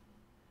today.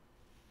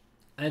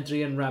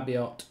 Adrian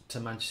Rabiot to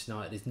Manchester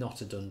United is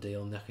not a done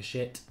deal, knack of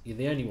shit. You're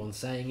the only one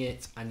saying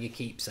it, and you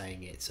keep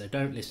saying it, so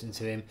don't listen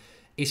to him.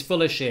 He's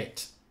full of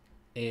shit.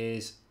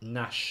 Is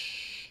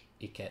Nash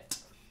Iket.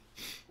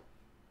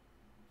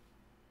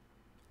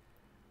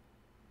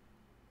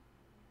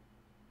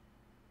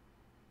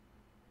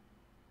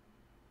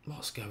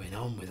 What's going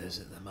on with us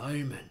at the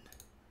moment?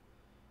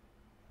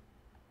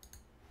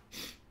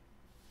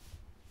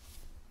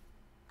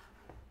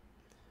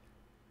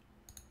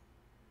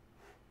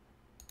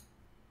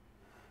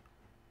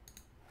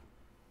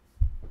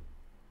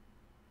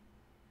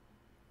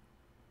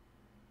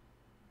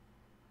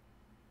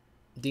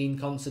 Dean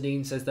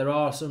Considine says there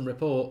are some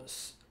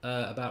reports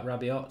about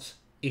Rabiot.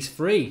 He's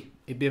free.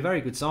 It'd be a very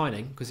good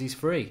signing because he's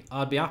free.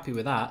 I'd be happy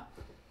with that.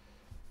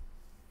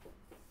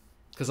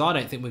 Because I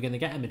don't think we're going to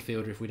get a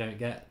midfielder if we don't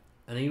get...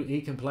 And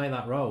he can play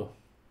that role.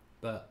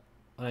 But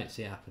I don't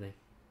see it happening.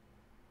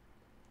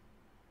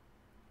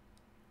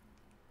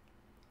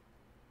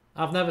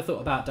 I've never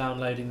thought about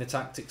downloading the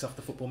tactics off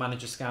the Football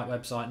Manager Scout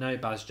website. No,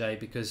 Baz J,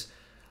 because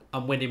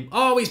I'm winning...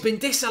 Oh, he's been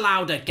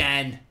disallowed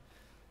again!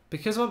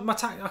 Because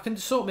I can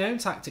sort my own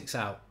tactics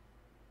out.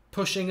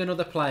 Pushing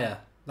another player.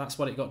 That's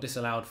what it got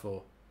disallowed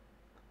for.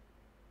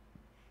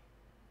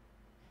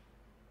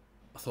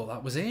 I thought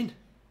that was in.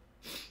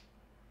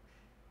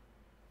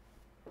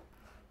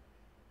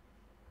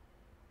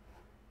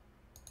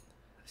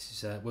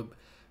 This is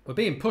we're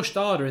being pushed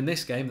harder in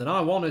this game than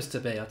I want us to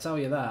be. I'll tell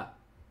you that.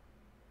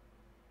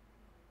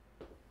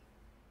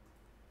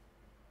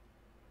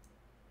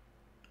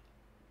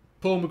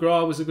 Paul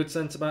McGrath was a good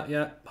centre-back,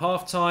 yeah.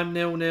 Half-time,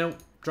 0-0.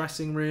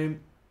 Dressing room.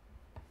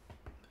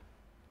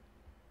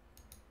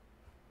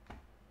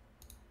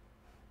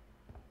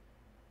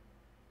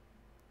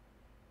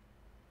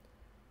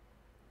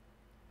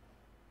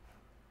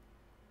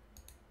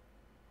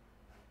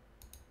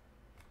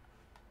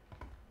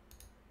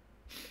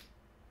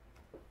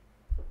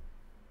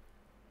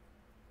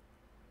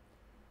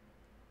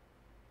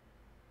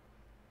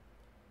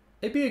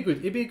 It'd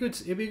be a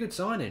good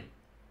signing,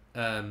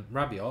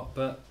 Rabiot,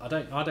 but I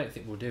don't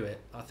think we'll do it.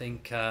 I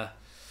think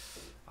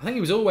he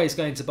was always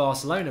going to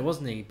Barcelona,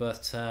 wasn't he?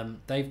 But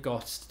they've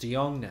got De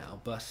Jong now.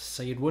 But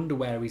so you'd wonder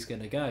where he's going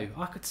to go.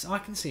 I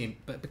can see him,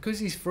 but because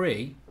he's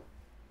free,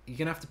 you're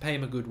going to have to pay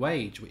him a good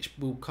wage, which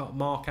will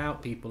mark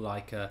out people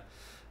like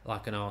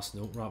an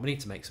Arsenal. Right, we need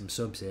to make some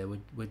subs here.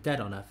 We're dead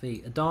on our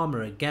feet.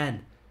 Adama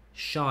again,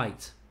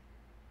 shite.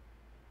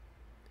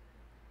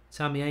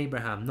 Tammy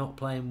Abraham not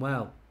playing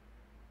well,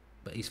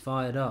 but he's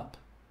fired up.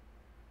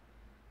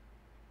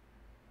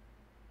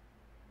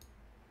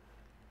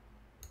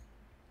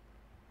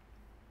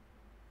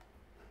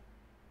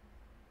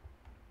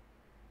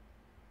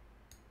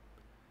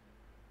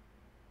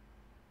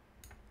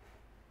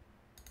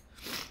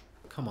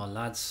 Come on,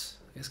 lads.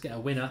 Let's get a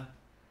winner.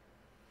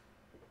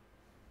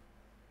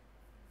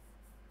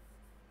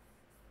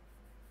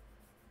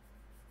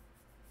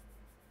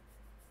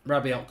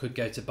 Rabiot could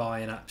go to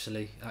Bayern,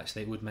 actually.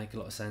 Actually, it would make a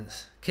lot of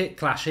sense. Kit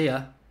clash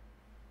here.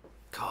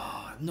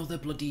 God, another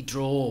bloody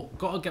draw. We've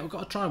got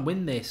to try and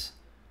win this.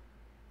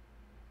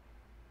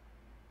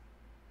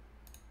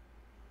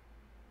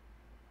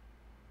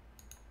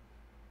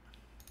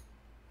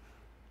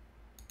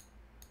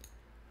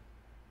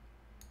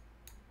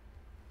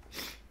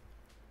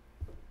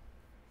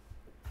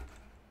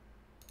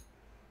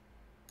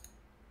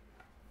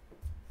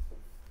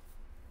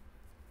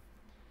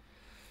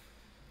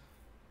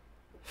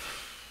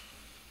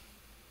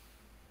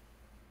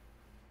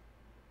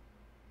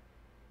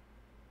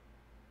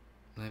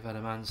 They've had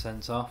a man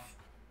sent off.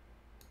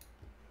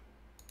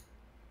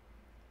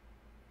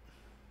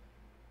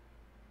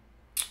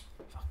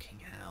 Fucking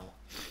hell.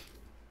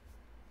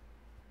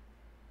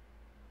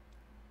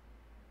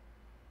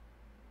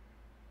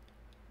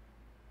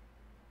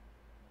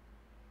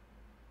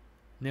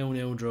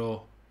 Nil-nil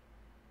draw.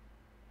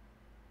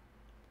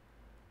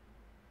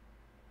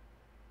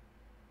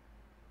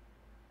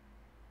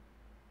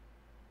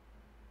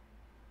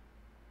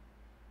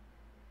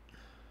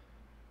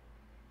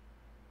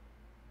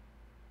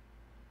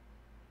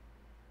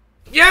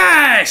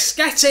 Yes!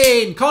 Get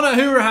in! Conor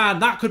Hourihane.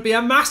 That could be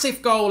a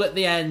massive goal at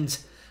the end.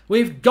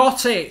 We've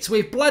got it.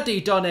 We've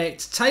bloody done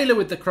it. Taylor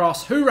with the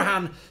cross.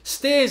 Hourihane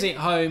steers it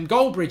home.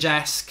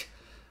 Goldbridge-esque.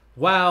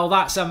 Well,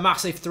 that's a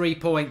massive 3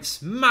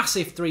 points.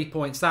 Massive 3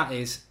 points, that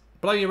is.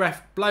 Blow your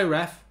ref. Blow,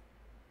 ref.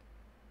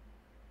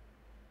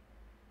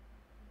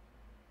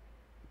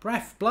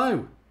 Ref,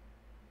 blow.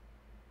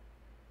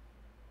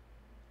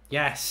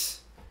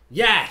 Yes.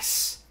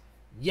 Yes.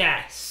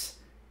 Yes.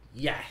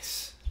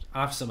 Yes.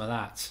 Have some of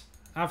that.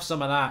 Have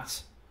some of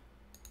that.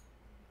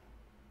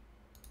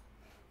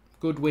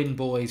 Good win,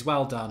 boys.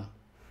 Well done.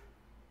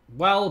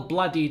 Well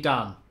bloody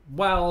done.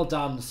 Well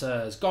done,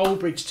 sirs.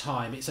 Goldbridge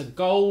time. It's a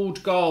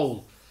gold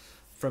goal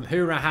from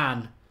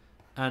Hourahan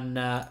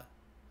and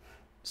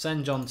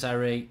St John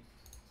Terry.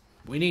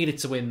 We needed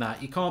to win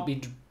that. You can't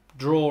be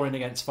drawing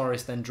against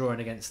Forest then drawing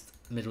against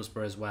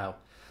Middlesbrough as well.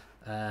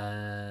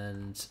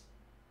 And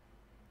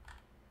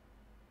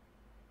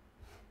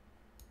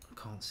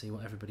I can't see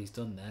what everybody's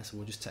done there, so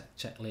we'll just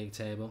check league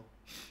table.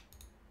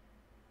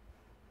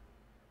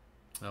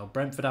 Well,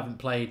 Brentford haven't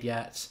played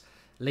yet.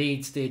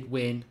 Leeds did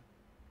win.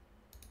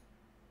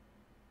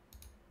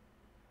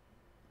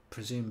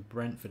 Presume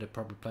Brentford are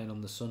probably playing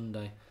on the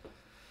Sunday.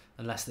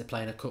 Unless they're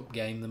playing a cup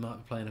game, they might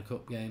be playing a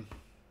cup game.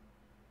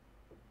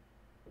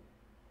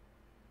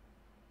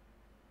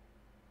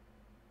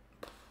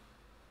 Let's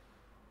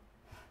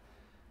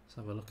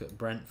have a look at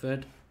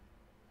Brentford.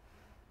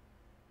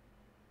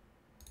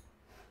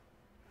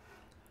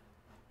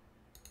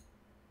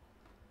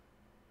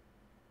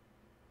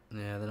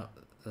 Yeah,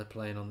 they're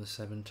playing on the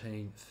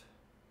 17th.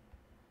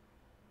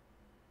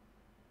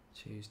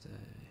 Tuesday.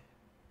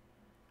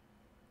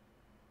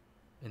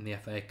 In the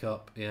FA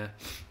Cup, yeah.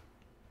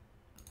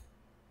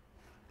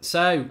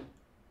 So,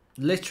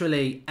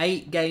 literally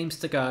 8 games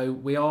to go.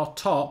 We are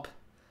top,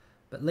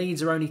 but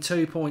Leeds are only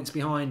 2 points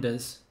behind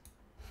us,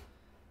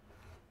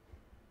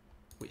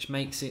 which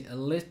makes it a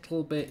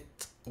little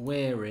bit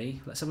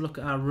wary. Let's have a look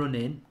at our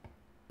run-in.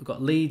 We've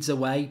got Leeds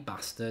away,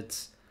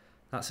 bastards.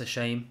 That's a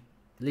shame.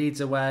 Leeds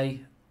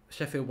away,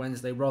 Sheffield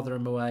Wednesday,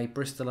 Rotherham away,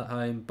 Bristol at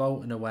home,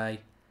 Bolton away.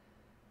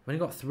 We've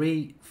only got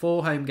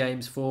 4 home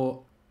games,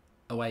 4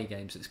 away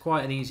games. It's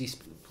quite an easy...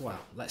 Well,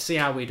 let's see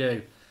how we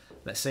do.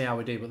 Let's see how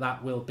we do, but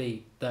that will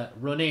be the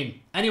run-in.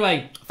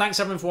 Anyway, thanks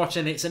everyone for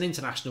watching. It's an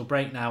international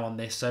break now on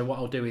this, so what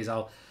I'll do is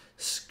I'll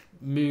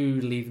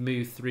smoothly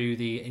move through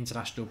the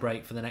international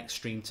break for the next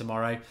stream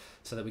tomorrow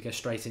so that we go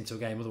straight into a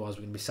game. Otherwise,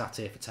 we're going to be sat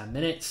here for 10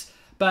 minutes.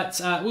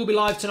 But we'll be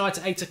live tonight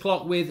at 8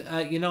 o'clock with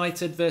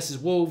United versus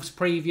Wolves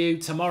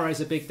preview.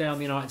 Tomorrow's a big day on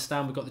the United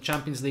stand. We've got the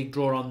Champions League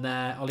draw on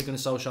there. Ole Gunnar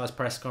Solskjaer's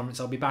press conference.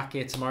 I'll be back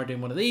here tomorrow doing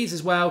one of these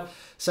as well.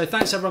 So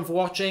thanks everyone for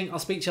watching. I'll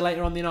speak to you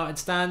later on the United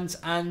stand.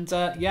 And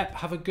yep,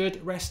 have a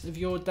good rest of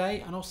your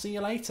day. And I'll see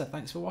you later.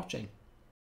 Thanks for watching.